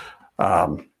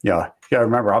 You got to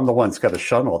remember, I'm the one that's got to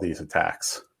shun all these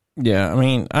attacks. Yeah, I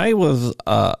mean, I was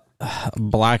a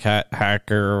black hat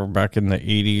hacker back in the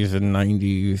 80s and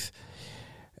 90s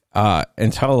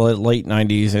until the late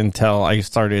 90s, until I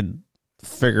started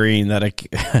figuring that I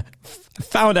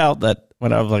found out that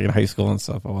when I was like in high school and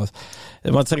stuff,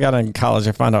 and once I got in college,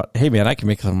 I found out, hey man, I can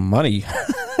make some money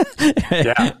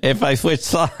if I switch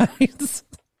sides.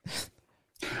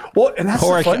 Well, and that's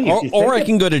funny. Or I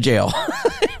can go to jail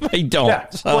if I don't. Yeah.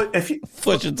 Well, if you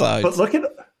switch sides. But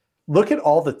look at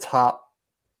all the top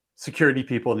security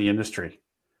people in the industry.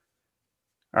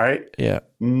 All right. Yeah.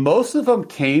 Most of them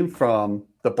came from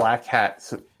the black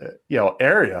hat,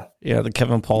 area. Yeah, the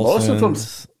Kevin Paulson. Most of them,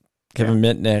 Kevin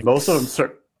Mitnick. Most of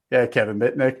them, Kevin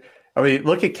Mitnick. I mean,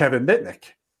 look at Kevin Mitnick.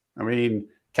 I mean,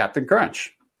 Captain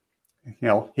Crunch.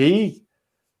 He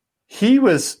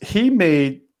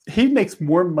makes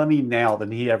more money now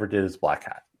than he ever did as black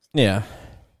hat. Yeah,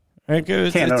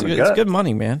 it's good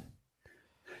money, man.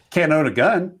 Can't own a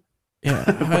gun. Yeah,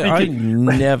 I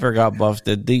never got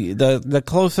busted. The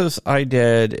closest I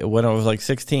did when I was like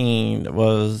 16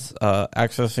 was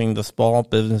accessing the Small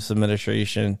Business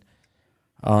Administration,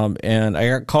 and I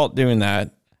got caught doing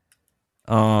that.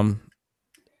 But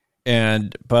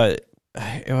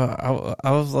I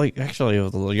was like, actually, it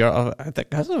was a little young. I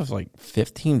think I was like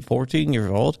 15, 14 years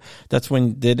old. That's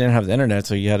when they didn't have the internet,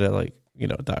 so you had to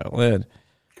dial in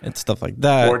and stuff like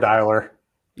that. Or dialer.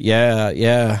 Yeah,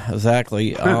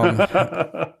 exactly.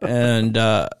 And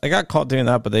I got caught doing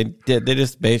that, but they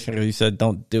just basically said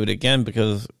don't do it again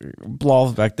because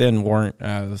laws back then weren't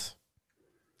as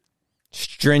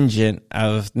stringent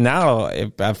as now.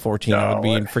 If at 14, I would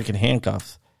be in freaking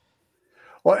handcuffs.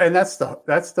 Well, and that's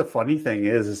the funny thing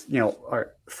is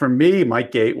for me, my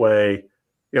gateway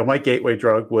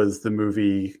drug was the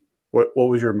movie. What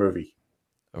was your movie?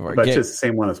 But it's just the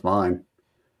same one as mine.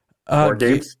 War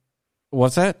Games.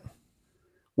 What's that?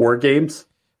 War Games.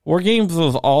 War Games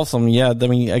was awesome. Yeah, I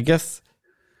mean,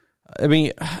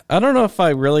 I don't know if I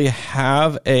really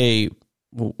have a.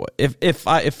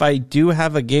 If I do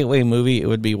have a gateway movie, it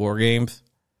would be War Games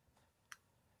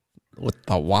with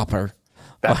the Whopper.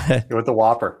 With the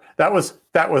Whopper. That's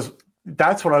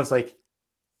what I was like.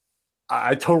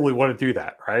 I totally want to do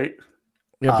that, right?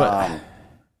 Yeah, but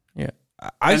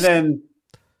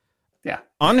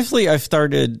honestly, I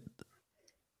started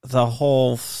the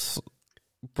whole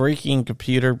breaking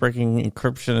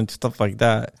encryption and stuff like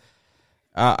that.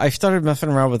 I started messing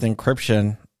around with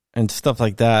encryption and stuff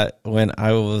like that when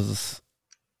I was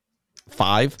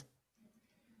 5.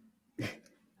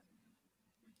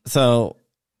 So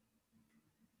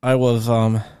I was,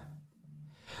 I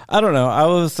don't know.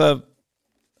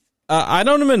 I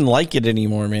don't even like it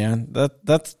anymore, man.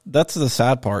 That's the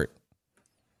sad part.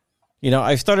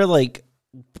 I started like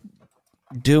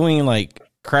doing like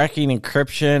cracking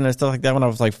encryption and stuff like that when I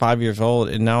was like 5 years old,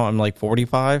 and now I'm like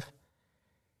 45.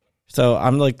 So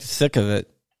I'm like sick of it.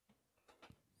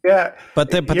 Yeah,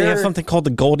 but they have something called the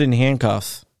golden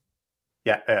handcuffs.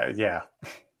 Yeah.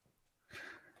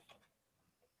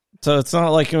 So it's not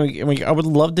like I would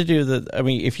love to do that. I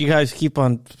mean, if you guys keep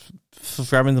on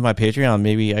subscribing to my Patreon,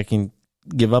 maybe I can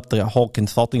give up the whole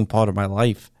consulting part of my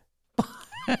life.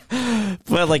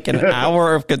 But like an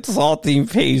hour of consulting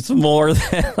pays more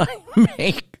than I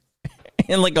make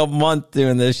in like a month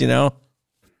doing this, Yeah,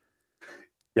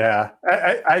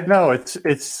 I know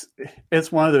it's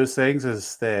one of those things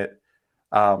is that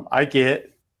I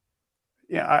get,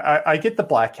 I get the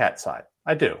black hat side.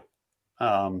 I do,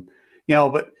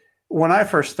 but when I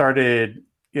first started,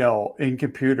 in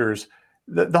computers,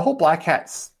 the whole black hat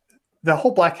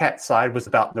side was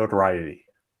about notoriety.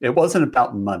 It wasn't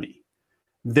about money.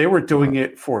 They were doing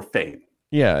it for fame.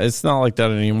 Yeah, it's not like that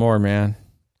anymore, man.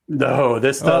 No,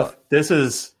 this stuff. This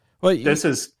is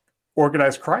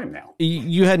organized crime now.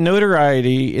 You had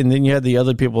notoriety, and then you had the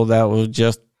other people that was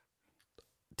just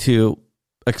to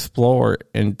explore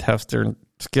and test their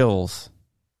skills.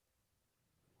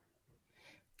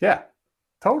 Yeah,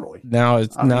 totally. Now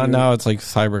it's now it's like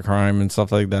cybercrime and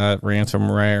stuff like that,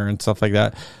 ransomware and stuff like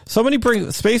that.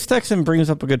 Space Texan brings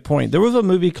up a good point. There was a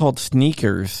movie called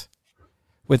Sneakers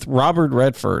with Robert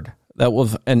Redford. That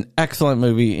was an excellent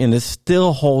movie, and it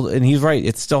still holds. And he's right;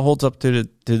 it still holds up to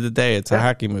the day. It's a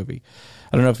hacking movie.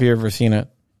 I don't know if you've ever seen it.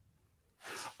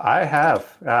 I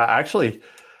have actually.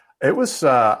 It was.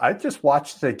 I just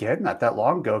watched it again not that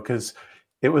long ago because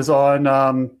it was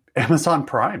on Amazon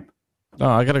Prime. Oh,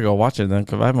 I gotta go watch it then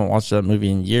because I haven't watched that movie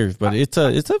in years. But it's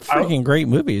a freaking great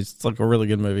movie. It's like a really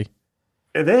good movie.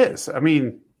 It is. I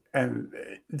mean, and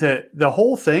the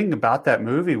whole thing about that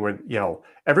movie where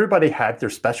everybody had their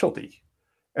specialty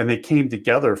and they came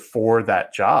together for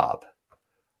that job.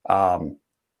 That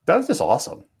was just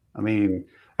awesome. I mean,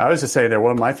 I was just saying that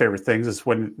one of my favorite things is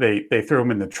when they threw him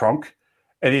in the trunk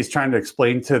and he's trying to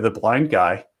explain to the blind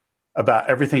guy about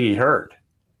everything he heard.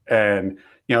 And,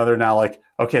 they're now like,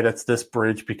 okay, that's this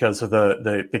bridge because of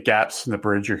the gaps in the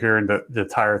bridge. You're hearing the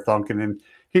tire thunk. And then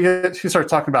she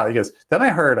starts talking about it. He goes, then I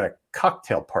heard a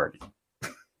cocktail party.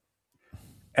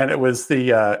 And it was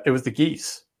the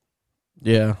geese.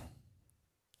 Yeah.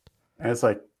 And it's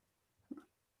like,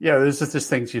 yeah, there's just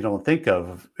things you don't think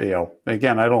of.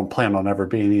 Again, I don't plan on ever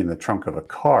being in the trunk of a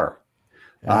car.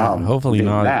 Hopefully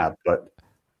not. Mad, but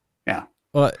yeah.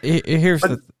 Well, here's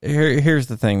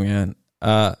the thing, man.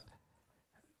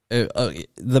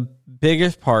 The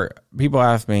biggest part, people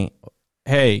ask me,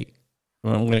 hey,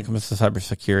 when it comes to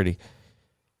cybersecurity,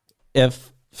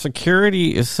 if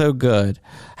security is so good,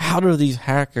 how do these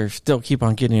hackers still keep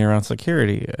on getting around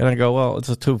security? And I go, well, it's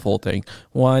a twofold thing.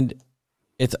 One,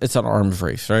 it's an arms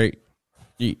race, right?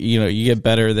 You get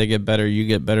better, they get better, you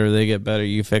get better, they get better,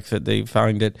 you fix it, they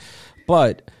find it.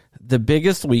 But the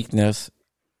biggest weakness,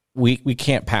 we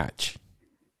can't patch.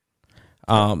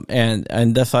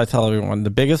 And that's what I tell everyone.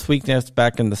 The biggest weakness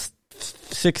back in the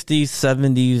 60s,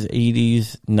 70s,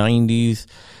 80s, 90s,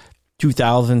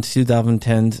 2000s,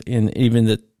 2010s, and even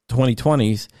the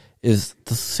 2020s is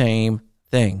the same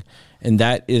thing. And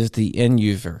that is the end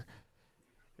user.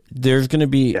 There's going to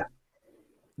be,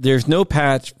 there's no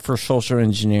patch for social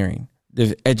engineering.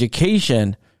 There's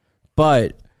education,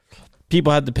 but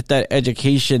people have to put that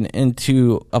education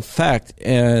into effect,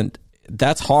 and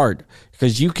that's hard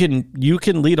because you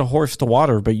can lead a horse to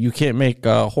water, but you can't make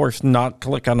a horse not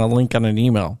click on a link on an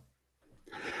email.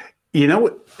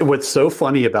 What's so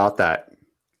funny about that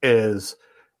is,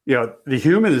 the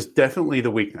human is definitely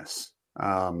the weakness.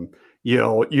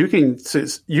 You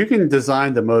can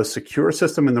design the most secure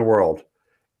system in the world,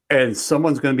 and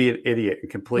someone's going to be an idiot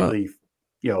and completely,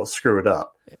 screw it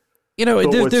up.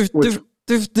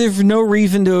 There's no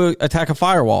reason to attack a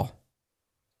firewall.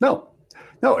 No,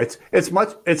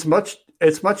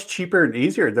 it's much cheaper and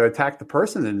easier to attack the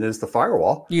person than it is the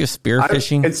firewall. You spear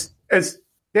phishing.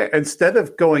 Instead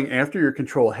of going after your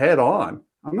control head on,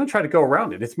 I'm going to try to go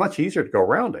around it. It's much easier to go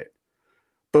around it.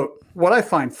 But what I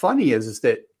find funny is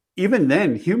that even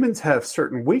then, humans have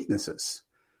certain weaknesses.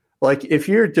 Like if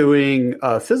you're doing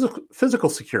physical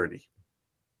security,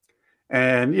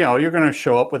 and you're going to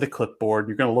show up with a clipboard,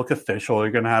 you're going to look official,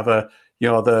 you're going to have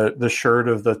the shirt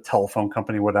of the telephone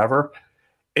company, whatever.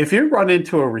 If you run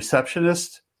into a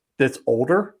receptionist that's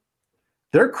older,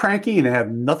 they're cranky and have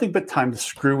nothing but time to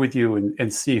screw with you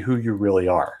and see who you really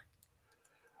are.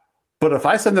 But if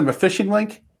I send them a phishing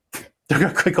link, they're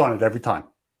going to click on it every time.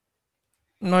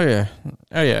 Oh yeah.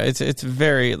 It's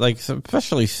very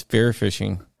especially spear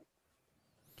phishing.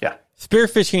 Yeah. Spear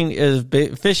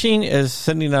phishing is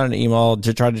sending out an email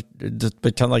to try to just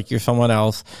pretend like you're someone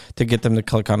else to get them to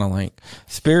click on a link.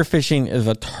 Spear phishing is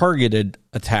a targeted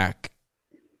attack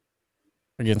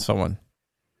against someone.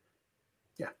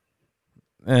 Yeah.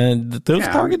 And those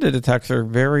targeted attacks are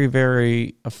very,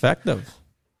 very effective.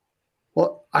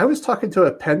 Well, I was talking to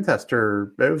a pen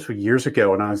tester, it was years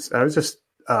ago, and I was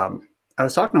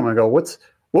talking to him. I go, what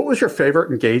was your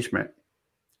favorite engagement?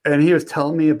 And he was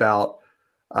telling me about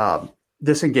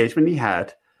this engagement he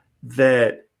had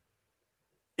that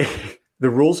the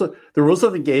rules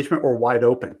of engagement were wide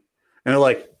open. And they're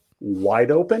like,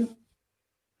 wide open?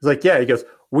 He's like, yeah. He goes,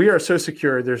 we are so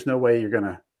secure, there's no way you're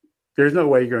gonna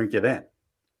get in.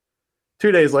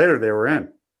 2 days later, they were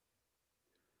in.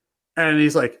 And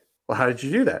he's like, well, how did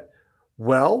you do that?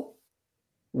 Well,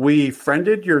 we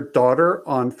friended your daughter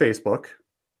on Facebook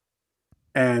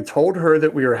and told her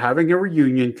that we were having a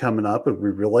reunion coming up and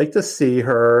we'd really like to see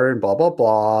her and blah, blah,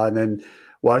 blah. And then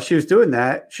while she was doing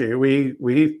that, we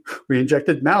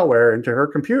injected malware into her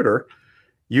computer.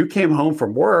 You came home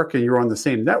from work and you were on the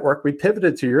same network. We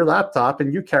pivoted to your laptop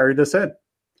and you carried us in.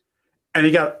 And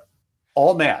he got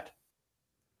all mad.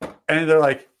 And they're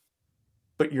like,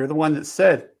 but you're the one that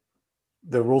said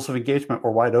the rules of engagement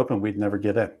were wide open. We'd never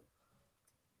get in.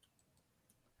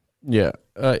 Yeah.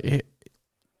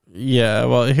 Yeah.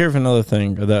 Well, here's another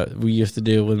thing that we used to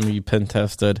do when we pen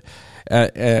tested,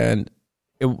 and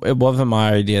it wasn't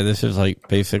my idea. This is like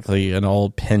basically an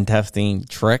old pen testing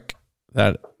trick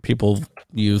that people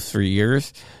use for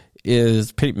years,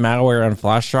 is put malware on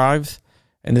flash drives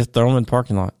and just throw them in the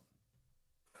parking lot.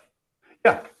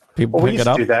 Yeah. People pick it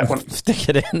up, stick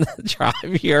it in the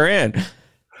drive, you're in.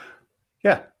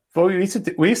 Yeah. Well, we used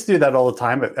to do that all the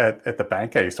time at the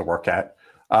bank I used to work at.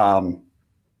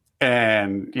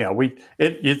 And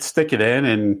you'd stick it in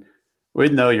and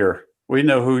we'd know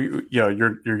who,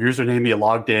 your username you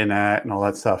logged in at and all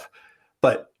that stuff.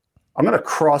 But I'm going to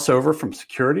cross over from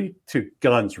security to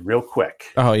guns real quick.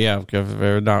 Oh yeah, because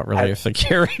they're not really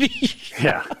security.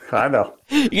 Yeah, I know.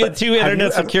 You get two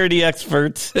internet security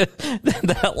experts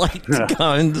that like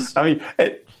guns. I mean,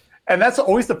 and that's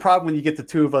always the problem when you get the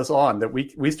two of us on, that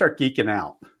we start geeking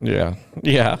out. Yeah,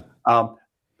 yeah.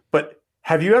 But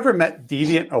have you ever met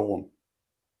Deviant Ollam?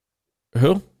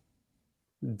 Who?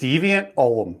 Deviant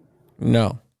Ollam.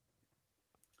 No.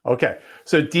 Okay,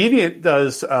 so Deviant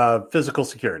does physical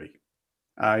security.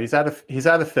 He's out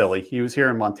of Philly. He was here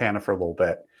in Montana for a little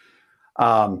bit.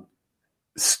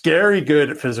 Scary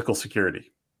good at physical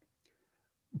security.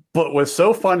 But what's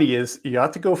so funny is you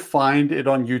have to go find it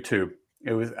on YouTube.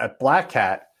 It was at Black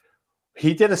Hat.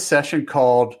 He did a session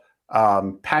called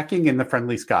Packing in the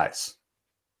Friendly Skies.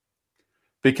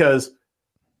 Because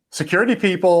security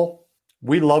people,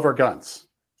 we love our guns.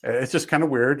 It's just kind of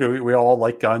weird. We all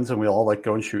like guns and we all like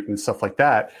going shooting and stuff like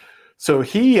that. So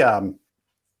he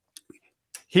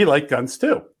liked guns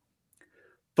too.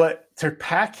 But to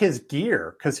pack his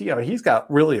gear, because he's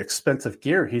got really expensive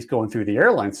gear, he's going through the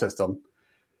airline system.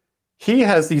 He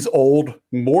has these old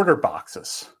mortar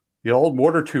boxes, the old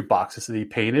mortar tube boxes that he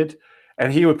painted,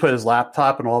 and he would put his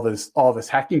laptop and all of his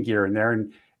hacking gear in there,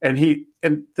 and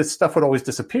this stuff would always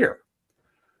disappear.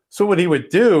 So what he would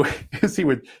do is he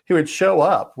would show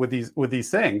up with these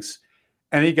things,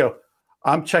 and he'd go,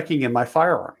 "I'm checking in my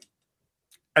firearm,"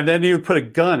 and then he would put a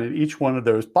gun in each one of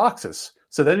those boxes.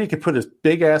 So then he could put his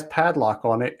big ass padlock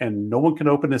on it, and no one can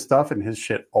open his stuff, and his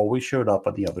shit always showed up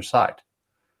on the other side.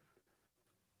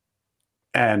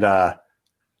 And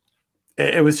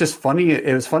it was just funny.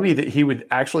 It was funny that he would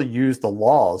actually use the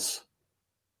laws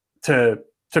to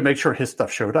make sure his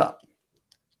stuff showed up.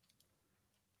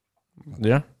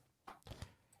 Yeah.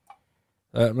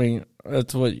 I mean,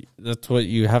 that's what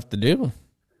you have to do.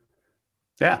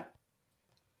 Yeah.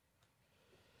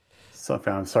 So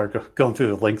I'm sorry, going through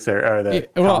the links there, or the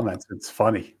comments. It's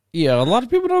funny. Yeah, a lot of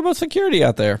people know about security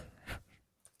out there.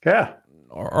 Yeah.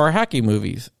 Or hacky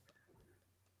movies.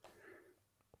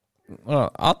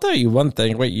 Well, I'll tell you one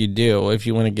thing, what you do if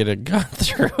you want to get a gun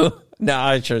through. No,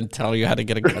 I shouldn't tell you how to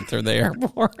get a gun through the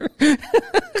airport.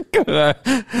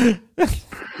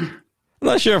 I'm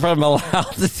not sure if I'm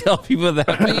allowed to tell people that,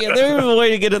 but yeah, there's a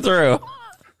way to get it through.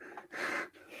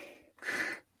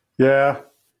 Yeah.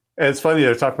 It's funny,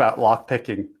 they're talking about lock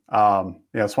picking.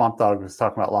 Swamp Dog was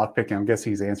talking about lock picking. I'm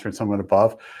guessing he's answering someone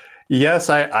above. Yes,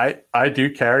 I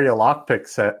do carry a lock pick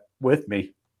set with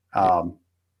me.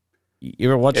 You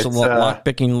ever watch the lock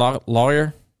picking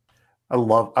lawyer? I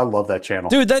love that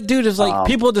channel. Dude, that dude is like,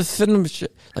 people just send him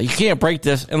shit. Like, you can't break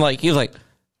this. And like, he's like,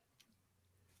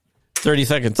 30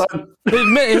 seconds.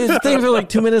 His things are like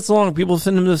 2 minutes long. People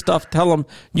send him this stuff. Tell him,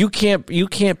 you can't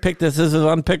pick this. This is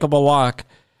unpickable lock.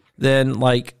 then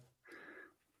the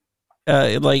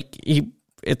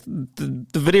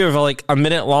video is like a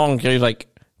minute long. He's like,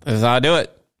 "This is how I do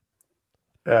it."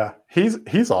 Yeah,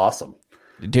 he's awesome,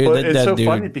 dude. That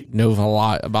dude knows a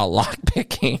lot about lock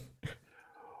picking.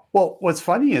 Well, what's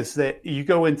funny is that you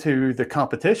go into the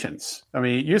competitions. I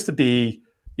mean, it used to be,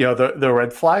 the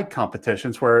red flag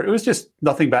competitions where it was just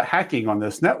nothing but hacking on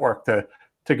this network to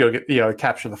go get,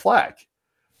 capture the flag.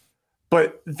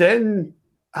 But then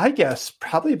I guess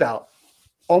probably about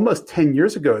almost 10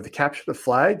 years ago, the capture the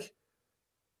flag,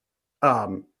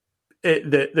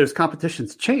 those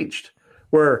competitions changed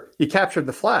where you captured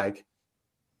the flag.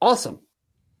 Awesome.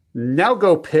 Now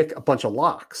go pick a bunch of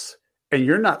locks. And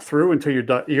you're not through until you're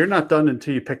done. You're not done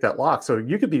until you pick that lock. So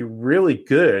you could be really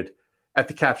good at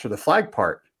the capture the flag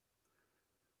part.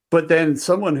 But then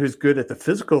someone who's good at the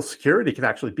physical security can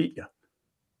actually beat you.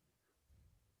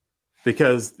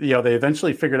 Because, they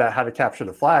eventually figured out how to capture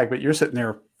the flag, but you're sitting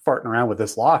there farting around with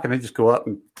this lock and they just go up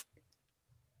and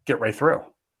get right through.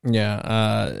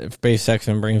 Yeah. Space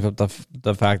Section brings up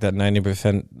the fact that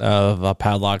 90% of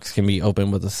padlocks can be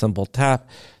opened with a simple tap.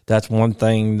 That's one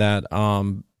thing that,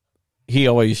 he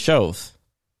always shows,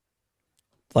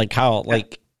 like how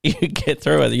you get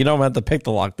through it. You don't have to pick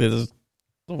the lock. There's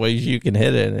the ways you can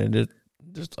hit it and it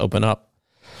just open up.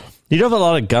 You do have a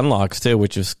lot of gun locks too,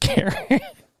 which is scary.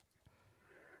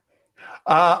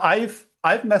 I've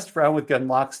messed around with gun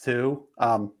locks too.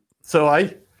 So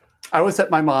I was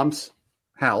at my mom's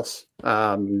house.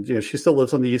 She still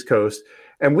lives on the East Coast,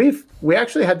 and we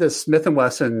actually had this Smith &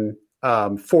 Wesson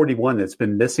 41 that's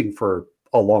been missing for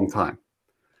a long time.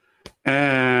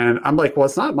 And I'm like, well,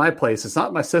 it's not my place. It's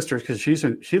not my sister's because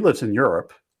she lives in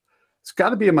Europe. It's got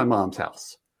to be in my mom's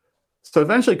house. So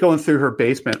eventually going through her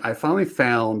basement, I finally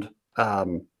found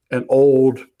an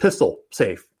old pistol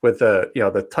safe with the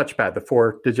touchpad, the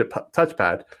 4-digit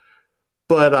touchpad.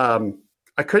 But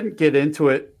I couldn't get into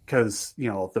it because,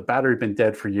 the battery had been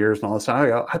dead for years and all this. I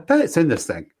go, I bet it's in this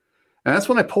thing. And that's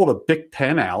when I pulled a Bic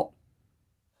pen out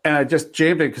and I just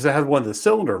jammed it because I had one of the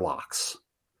cylinder locks.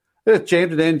 I just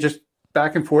jammed it in just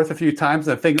back and forth a few times,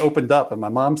 and the thing opened up. And my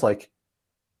mom's like,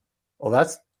 "Well,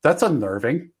 that's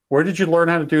unnerving. Where did you learn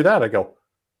how to do that?" I go,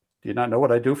 "Do you not know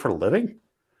what I do for a living?"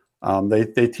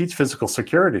 They teach physical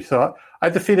security, so I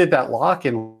defeated that lock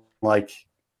in about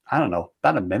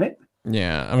a minute.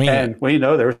 Yeah, I mean, and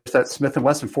there was that Smith &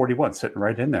 Wesson 41 sitting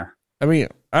right in there. I mean,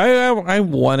 I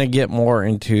want to get more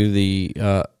into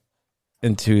the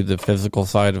physical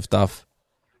side of stuff.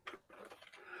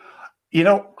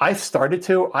 I've started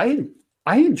to.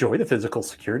 I enjoy the physical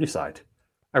security side.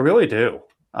 I really do.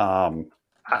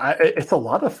 It's a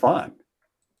lot of fun.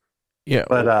 Yeah,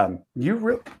 but you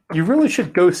really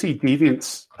should go see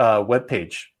Deviant's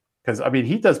webpage because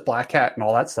he does Black Hat and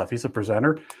all that stuff. He's a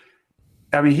presenter.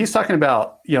 He's talking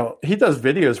about he does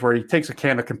videos where he takes a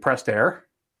can of compressed air,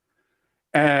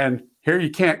 and here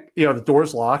you can't the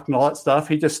door's locked and all that stuff.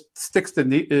 He just sticks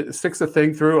the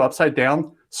thing through upside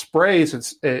down,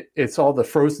 sprays. It's all the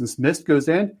frozen mist goes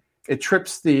in. It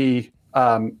trips the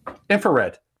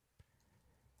infrared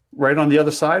right on the other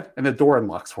side, and the door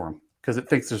unlocks for him because it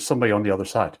thinks there's somebody on the other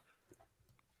side.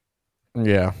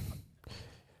 Yeah.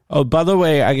 Oh, by the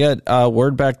way, I got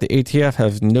word back. The ATF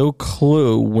has no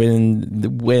clue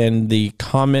when the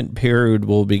comment period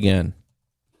will begin.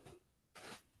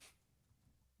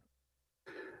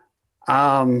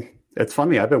 It's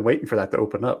funny. I've been waiting for that to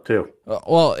open up too.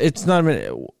 Well, it's not.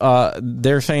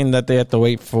 They're saying that they have to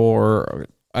wait for.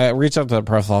 I reached out to the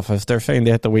press office. They're saying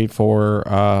they have to wait for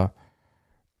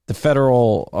the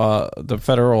federal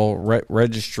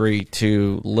registry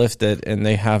to lift it, and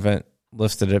they haven't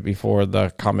listed it before the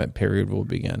comment period will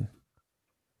begin.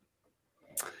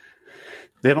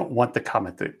 They don't want the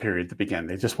comment period to begin.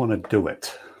 They just want to do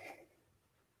it.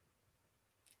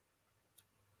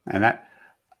 And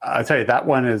I'll tell you, that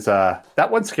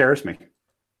one scares me. I'm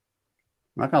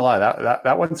not gonna lie,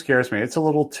 that one scares me. It's a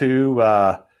little too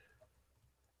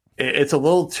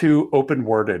open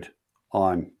worded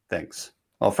on things.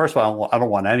 Well, first of all, I don't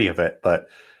want any of it, but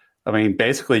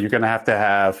basically, you're going to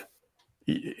have.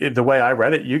 The way I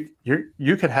read it,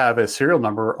 you could have a serial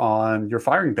number on your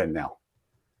firing pin now.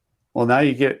 Well, now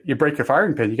you break your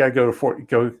firing pin. You got to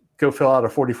go fill out a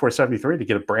 4473 to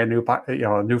get a brand new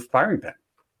new firing pin.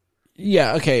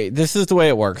 Yeah. Okay. This is the way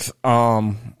it works.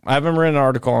 I haven't written an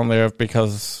article on there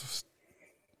because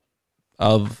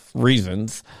of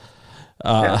reasons.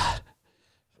 That's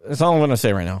all I'm going to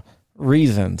say right now.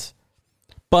 Reasons.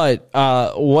 But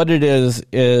what it is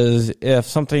if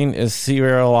something is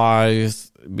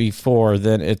serialized before,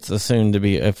 then it's assumed to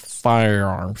be a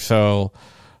firearm. So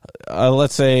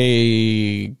let's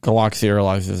say Glock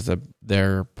serializes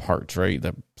their parts, right?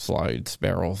 The slides,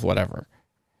 barrels, whatever.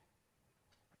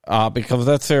 Because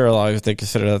that's serialized, they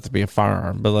consider that to be a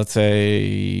firearm. But let's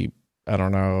say, I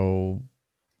don't know,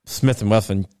 Smith &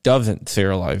 Wesson doesn't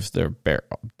serialize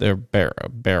their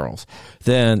barrels.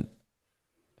 Then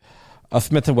a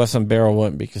Smith & Wesson barrel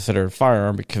wouldn't be considered a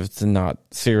firearm because it's not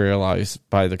serialized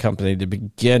by the company to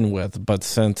begin with. But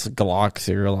since Glock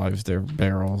serialized their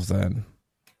barrels, then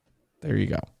there you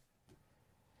go.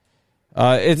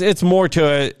 It's more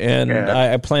to it, and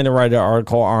I plan to write an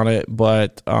article on it,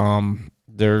 but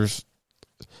it's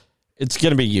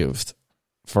going to be used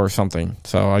for something,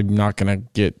 so I'm not going to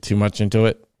get too much into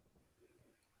it.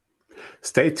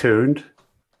 Stay tuned.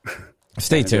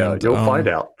 Stay tuned. You'll find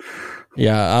out.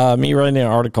 Yeah, me writing an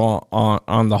article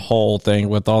on the whole thing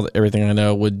with everything I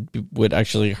know would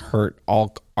actually hurt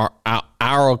all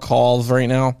our calls right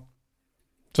now.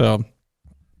 So,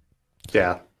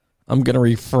 yeah, I'm gonna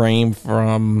refrain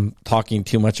from talking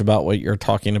too much about what you're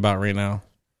talking about right now.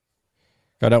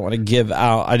 I don't want to give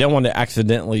out. I don't want to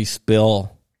accidentally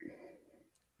spill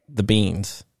the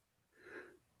beans.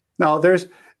 No,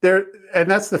 and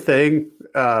that's the thing.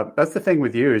 That's the thing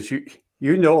with you is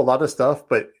you know a lot of stuff,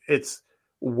 but it's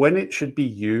when it should be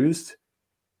used.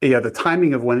 Yeah, the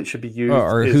timing of when it should be used,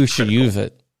 or who should use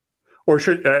it, or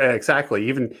should exactly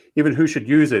even who should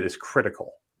use it is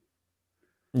critical.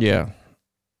 Yeah,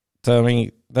 so I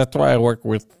mean that's why I work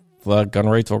with gun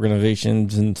rights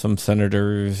organizations and some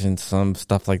senators and some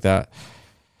stuff like that.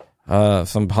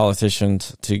 Some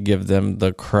politicians to give them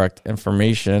the correct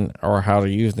information or how to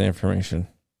use the information.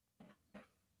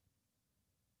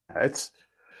 I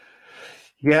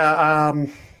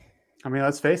mean,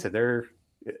 let's face it. All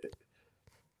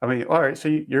right. So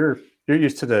you're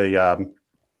used to the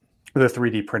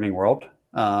 3D printing world.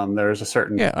 There's a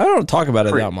certain. Yeah, I don't talk about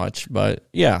it that much, but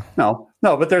yeah. No,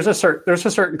 but there's a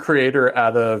certain creator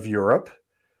out of Europe,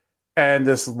 and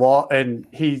this law, and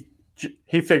he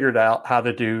figured out how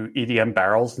to do EDM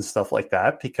barrels and stuff like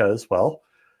that because, well,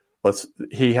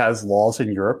 he has laws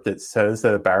in Europe that says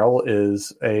that a barrel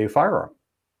is a firearm.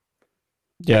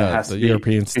 Yeah, has the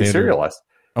European standard. Serialized.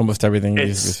 Almost everything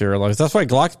needs to be serialized. That's why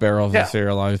Glock's barrels are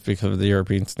serialized because of the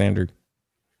European standard.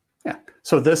 Yeah.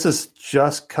 So this is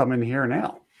just coming here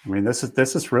now. I mean, this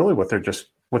is really what they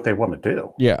want to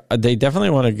do. Yeah, they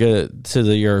definitely want to get it to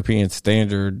the European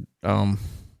standard. I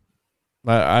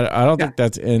don't think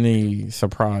that's any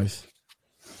surprise.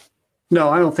 No,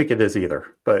 I don't think it is either.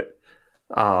 But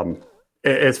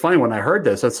it's funny when I heard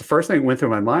this. That's the first thing that went through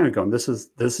my mind. And going, this is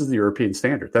the European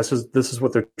standard. This is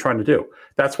what they're trying to do.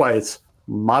 That's why it's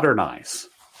modernize.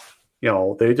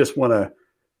 They just want to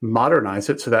modernize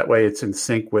it so that way it's in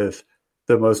sync with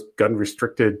the most gun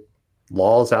restricted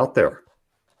laws out there.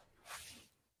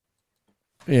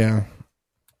 Yeah,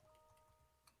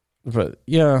 but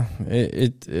yeah,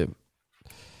 I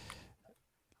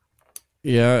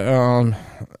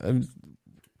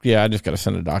just got to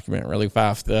send a document really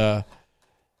fast. I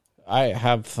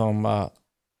have some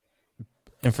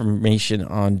information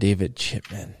on David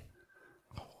Chipman.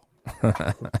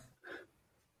 I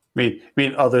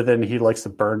mean, other than he likes to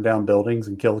burn down buildings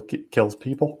and kills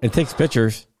people, and takes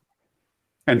pictures.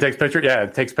 Yeah,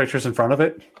 it takes pictures in front of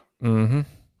it. Mm-hmm.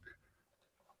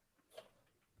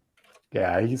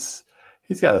 Yeah, he's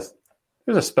got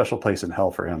there's a special place in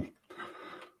hell for him.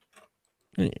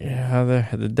 Yeah, there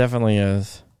definitely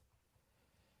is.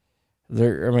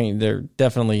 There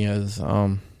definitely is.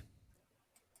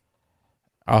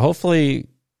 Hopefully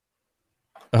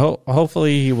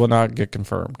he will not get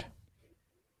confirmed.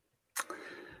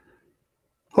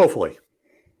 Hopefully.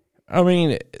 I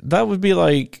mean, that would be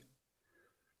like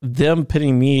them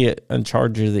putting me in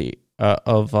charge of the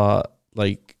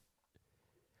like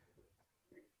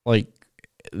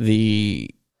the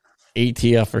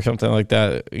ATF or something like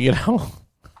that, Yeah,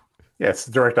 it's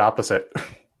the direct opposite.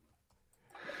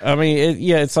 I mean,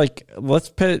 it's like, let's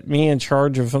put me in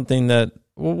charge of something that,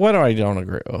 what do I don't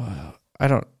agree? I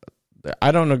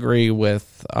don't agree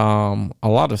with a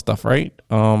lot of stuff, right?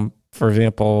 For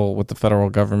example, with the federal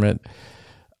government,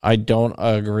 I don't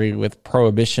agree with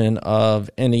prohibition of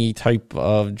any type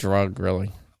of drug,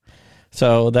 really.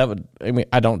 So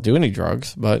I don't do any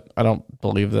drugs, but I don't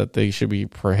believe that they should be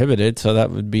prohibited. So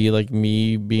that would be like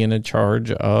me being in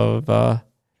charge of the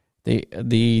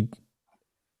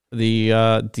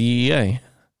DEA.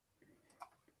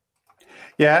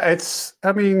 Yeah,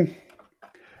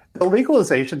 the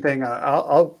legalization thing,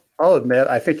 I'll admit,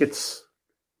 I think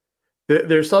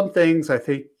there's some things I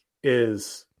think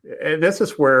and this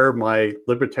is where my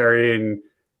libertarian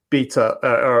beats up,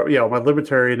 my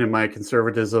libertarian and my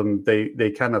conservatism,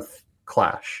 they kind of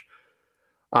clash.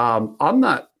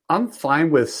 I'm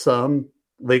fine with some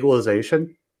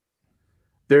legalization.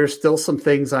 There's still some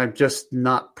things I'm just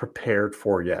not prepared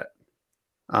for yet.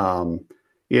 First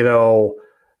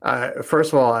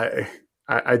of all,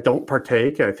 I don't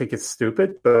partake. I think it's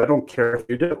stupid, but I don't care if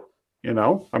you do.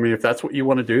 If that's what you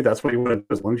want to do, that's what you want to do.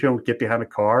 As long as you don't get behind a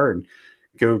car and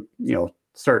go,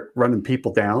 start running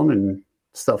people down and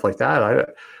stuff like that, I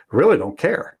really don't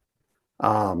care.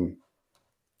 But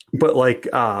like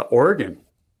Oregon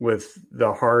with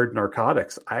the hard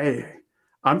narcotics,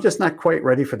 I'm just not quite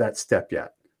ready for that step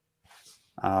yet.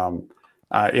 On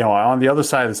the other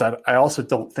side of this, I also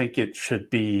don't think it should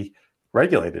be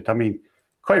regulated. I mean,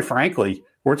 quite frankly,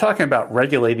 we're talking about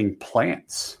regulating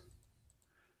plants.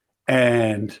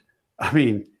 And I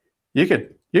mean, you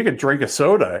could drink a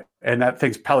soda and that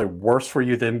thing's probably worse for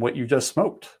you than what you just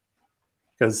smoked.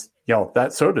 Because,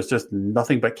 that soda is just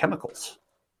nothing but chemicals.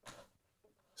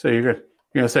 So you're going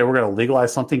to say we're going to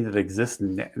legalize something that exists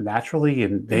naturally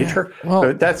in nature? Yeah,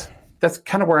 well, that's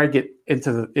kind of where I get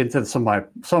into some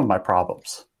of my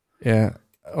problems. Yeah.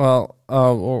 Well,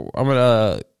 I'm going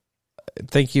to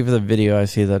thank you for the video. I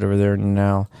see that over there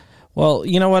now. Well,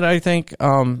 you know what I think?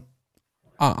 I'm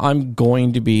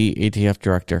going to be ATF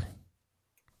director.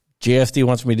 JSD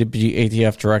wants me to be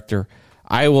ATF director.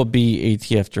 I will be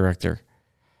ATF director.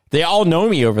 They all know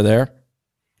me over there.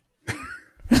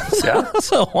 Yeah.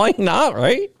 So why not,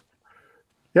 right?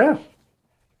 Yeah.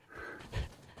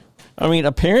 I mean,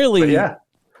 apparently, but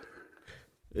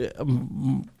yeah.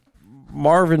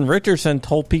 Marvin Richardson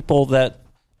told people that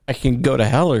I can go to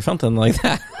hell or something like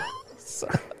that.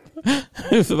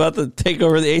 He was about to take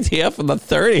over the ATF on the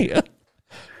 30th.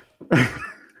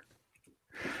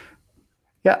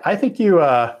 Yeah, I think you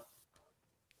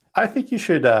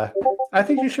should run.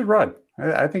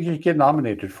 I think you should get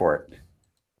nominated for it.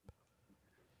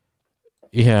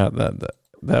 Yeah,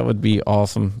 that would be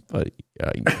awesome, but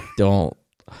I don't.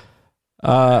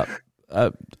 I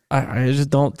just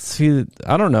don't see.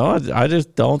 I don't know. I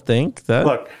just don't think that.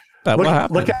 Look will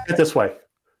happen. Look at it this way: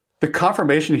 the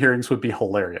confirmation hearings would be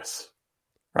hilarious,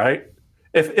 right?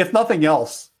 If nothing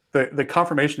else, the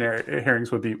confirmation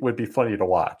hearings would be funny to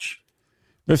watch.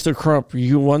 Mr. Crump,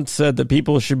 you once said that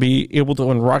people should be able to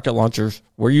win rocket launchers.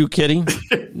 Were you kidding?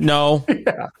 No.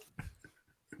 Yeah.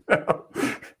 No.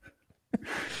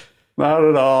 Not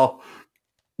at all.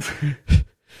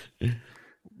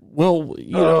 Well,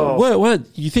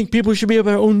 what? You think people should be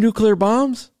able to own nuclear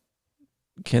bombs?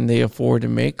 Can they afford to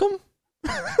make them?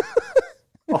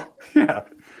 Well, yeah.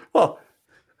 Well,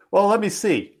 let me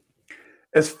see.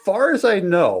 As far as I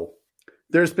know,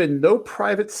 there's been no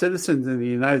private citizens in the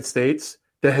United States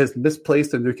that has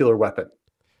misplaced a nuclear weapon.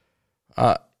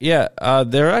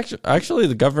 They're actually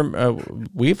the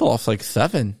government. We've lost like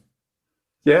 7.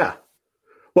 Yeah.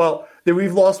 Well,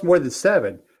 we've lost more than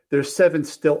 7. There's 7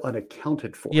 still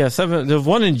unaccounted for. Yeah, 7. There's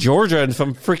one in Georgia in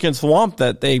some freaking swamp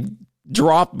that they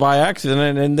dropped by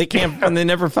accident, and they can't. And they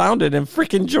never found it in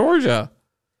freaking Georgia.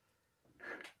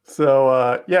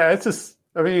 So it's just.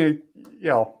 I mean,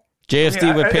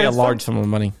 JSD would pay a large sum of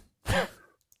money.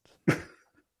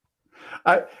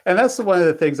 And that's one of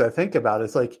the things I think about.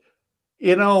 It's like,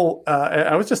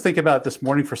 I was just thinking about it this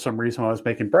morning for some reason when I was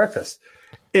making breakfast.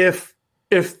 If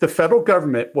the federal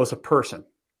government was a person,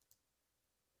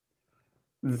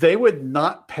 they would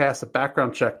not pass a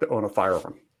background check to own a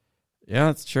firearm. Yeah,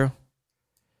 that's true.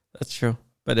 That's true.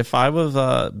 But if I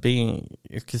was being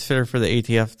considered for the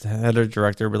ATF head or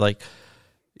director, but like,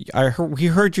 we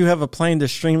heard you have a plan to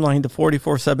streamline the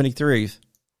 4473s.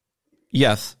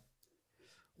 Yes.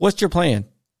 What's your plan?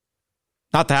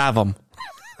 Not to have them.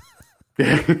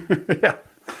 Yeah.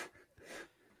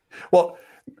 Well,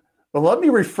 let me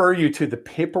refer you to the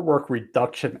Paperwork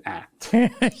Reduction Act.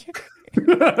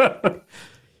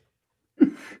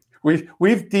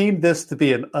 We've deemed this to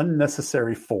be an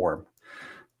unnecessary form.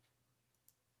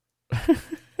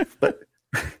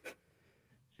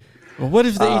 Well, what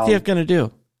is the ATF going to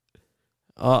do?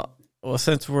 Well,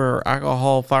 since we're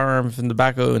alcohol, firearms, and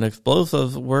tobacco and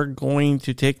explosives, we're going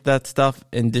to take that stuff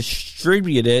and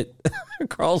distribute it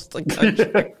across the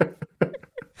country.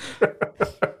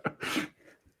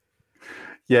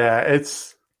 Yeah,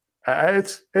 it's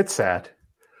sad.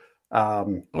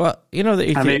 Well,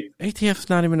 the ATF's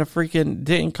not even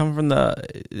didn't come from the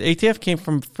ATF came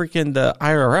from freaking the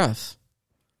IRS,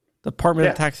 Department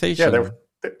of Taxation.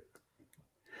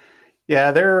 The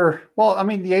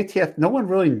ATF, no one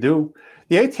really knew.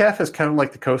 The ATF is kind of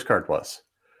like the Coast Guard was.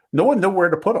 No one knew where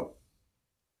to put them.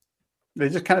 They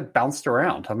just kind of bounced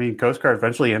around. I mean, Coast Guard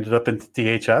eventually ended up in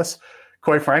DHS.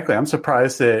 Quite frankly, I'm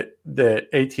surprised that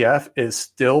ATF is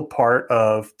still part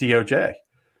of DOJ.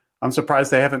 I'm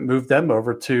surprised they haven't moved them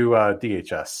over to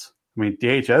DHS. I mean,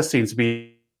 DHS seems to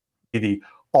be the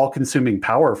all-consuming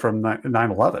power from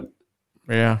 9/11.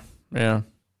 Yeah.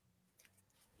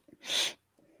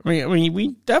 I mean, we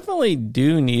definitely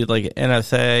do need like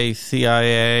NSA,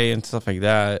 CIA, and stuff like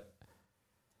that.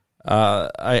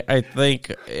 I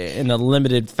think in a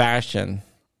limited fashion.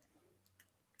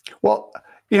 Well,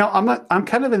 I'm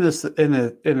kind of in this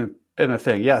in a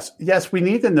thing. Yes, we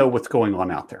need to know what's going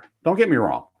on out there. Don't get me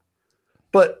wrong,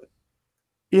 but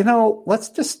let's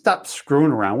just stop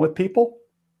screwing around with people,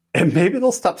 and maybe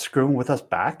they'll stop screwing with us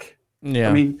back. Yeah.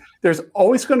 I mean, there's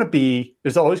always going to be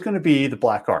the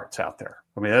black arts out there.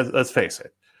 I mean, let's face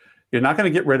it. You're not going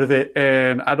to get rid of it,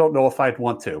 and I don't know if I'd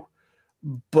want to.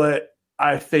 But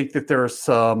I think that there's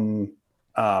some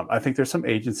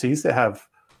agencies that have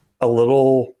a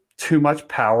little too much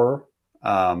power.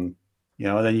 And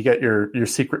then you get your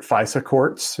secret FISA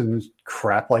courts and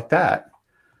crap like that.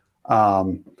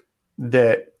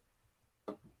 That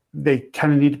they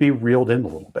kind of need to be reeled in a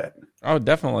little bit. Oh,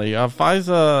 definitely.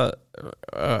 FISA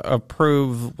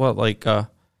approved what is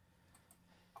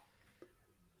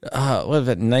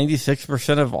it?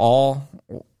 96% of all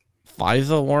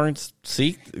FISA warrants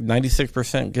seeked.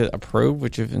 96% get approved,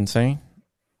 which is insane.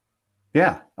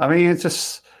 Yeah, I mean, it's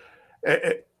just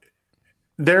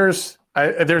there's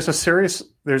a serious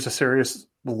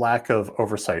lack of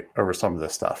oversight over some of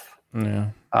this stuff. Yeah,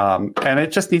 and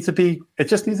it just needs to be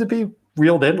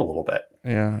reeled in a little bit.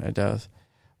 Yeah, it does.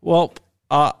 Well,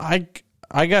 I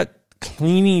got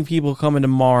cleaning people coming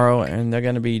tomorrow, and they're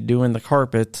going to be doing the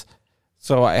carpets.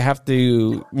 So I have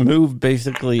to move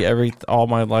basically all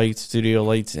my lights, studio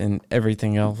lights, and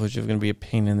everything else, which is going to be a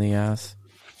pain in the ass.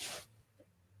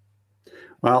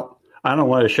 Well, I don't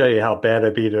want to show you how bad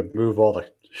it'd be to move all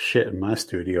the shit in my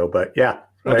studio, but yeah,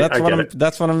 well, that's what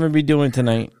I'm going to be doing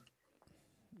tonight.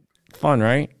 Fun,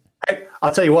 right? Hey,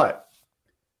 I'll tell you what.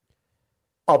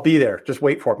 I'll be there. Just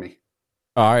wait for me.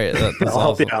 All right, that's I'll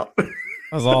awesome. help you out.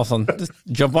 That's awesome. Just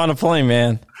jump on a plane,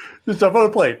 man. Just jump on a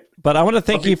plane. But I want to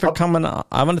thank you for coming on.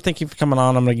 I want to thank you for coming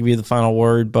on. I'm going to give you the final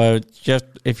word. But just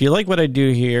if you like what I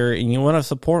do here and you want to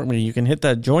support me, you can hit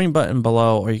that join button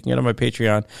below, or you can get on my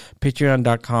Patreon,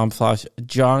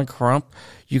 patreon.com/John Crump.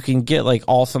 You can get like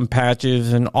awesome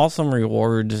patches and awesome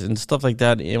rewards and stuff like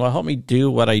that. It will help me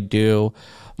do what I do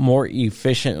more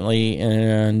efficiently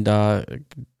and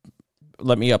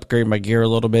let me upgrade my gear a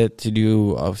little bit to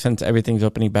do since everything's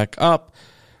opening back up.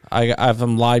 I have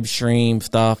some live stream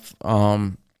stuff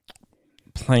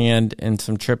planned and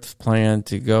some trips planned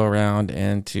to go around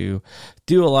and to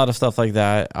do a lot of stuff like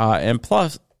that. And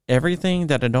plus, everything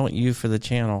that I don't use for the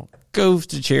channel goes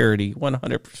to charity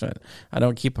 100%. I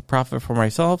don't keep a profit for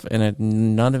myself, and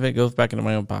none of it goes back into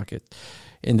my own pocket.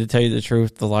 And to tell you the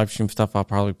truth, the live stream stuff I'll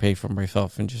probably pay for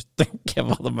myself and just give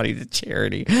all the money to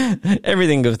charity.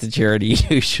 Everything goes to charity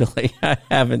usually. I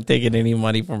haven't taken any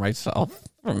money for myself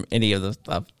from any of the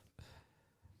stuff.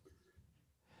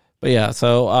 But yeah,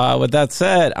 so with that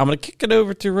said, I'm going to kick it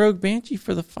over to Rogue Banshee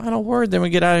for the final word. Then we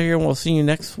get out of here and we'll see you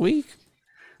next week.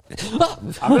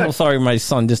 I'm sorry, my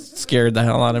son just scared the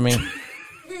hell out of me.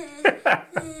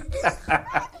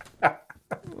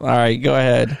 All right, go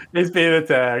ahead. He's being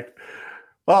attacked.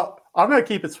 Well, I'm going to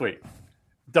keep it sweet.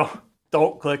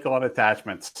 Don't click on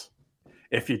attachments.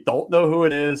 If you don't know who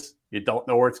it is, you don't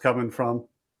know where it's coming from,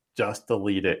 just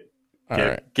delete it.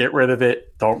 Get rid of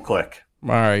it. Don't click. All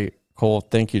right. Cool.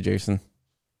 Thank you, Jason.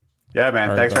 Yeah, man.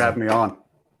 Right, thanks for having me on.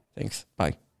 Thanks.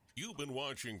 Bye. You've been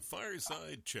watching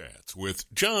Fireside Chats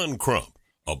with John Crump,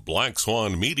 a Black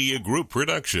Swan Media Group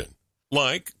production.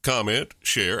 Like, comment,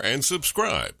 share, and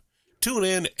subscribe. Tune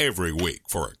in every week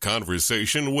for a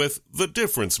conversation with the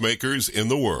difference makers in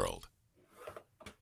the world.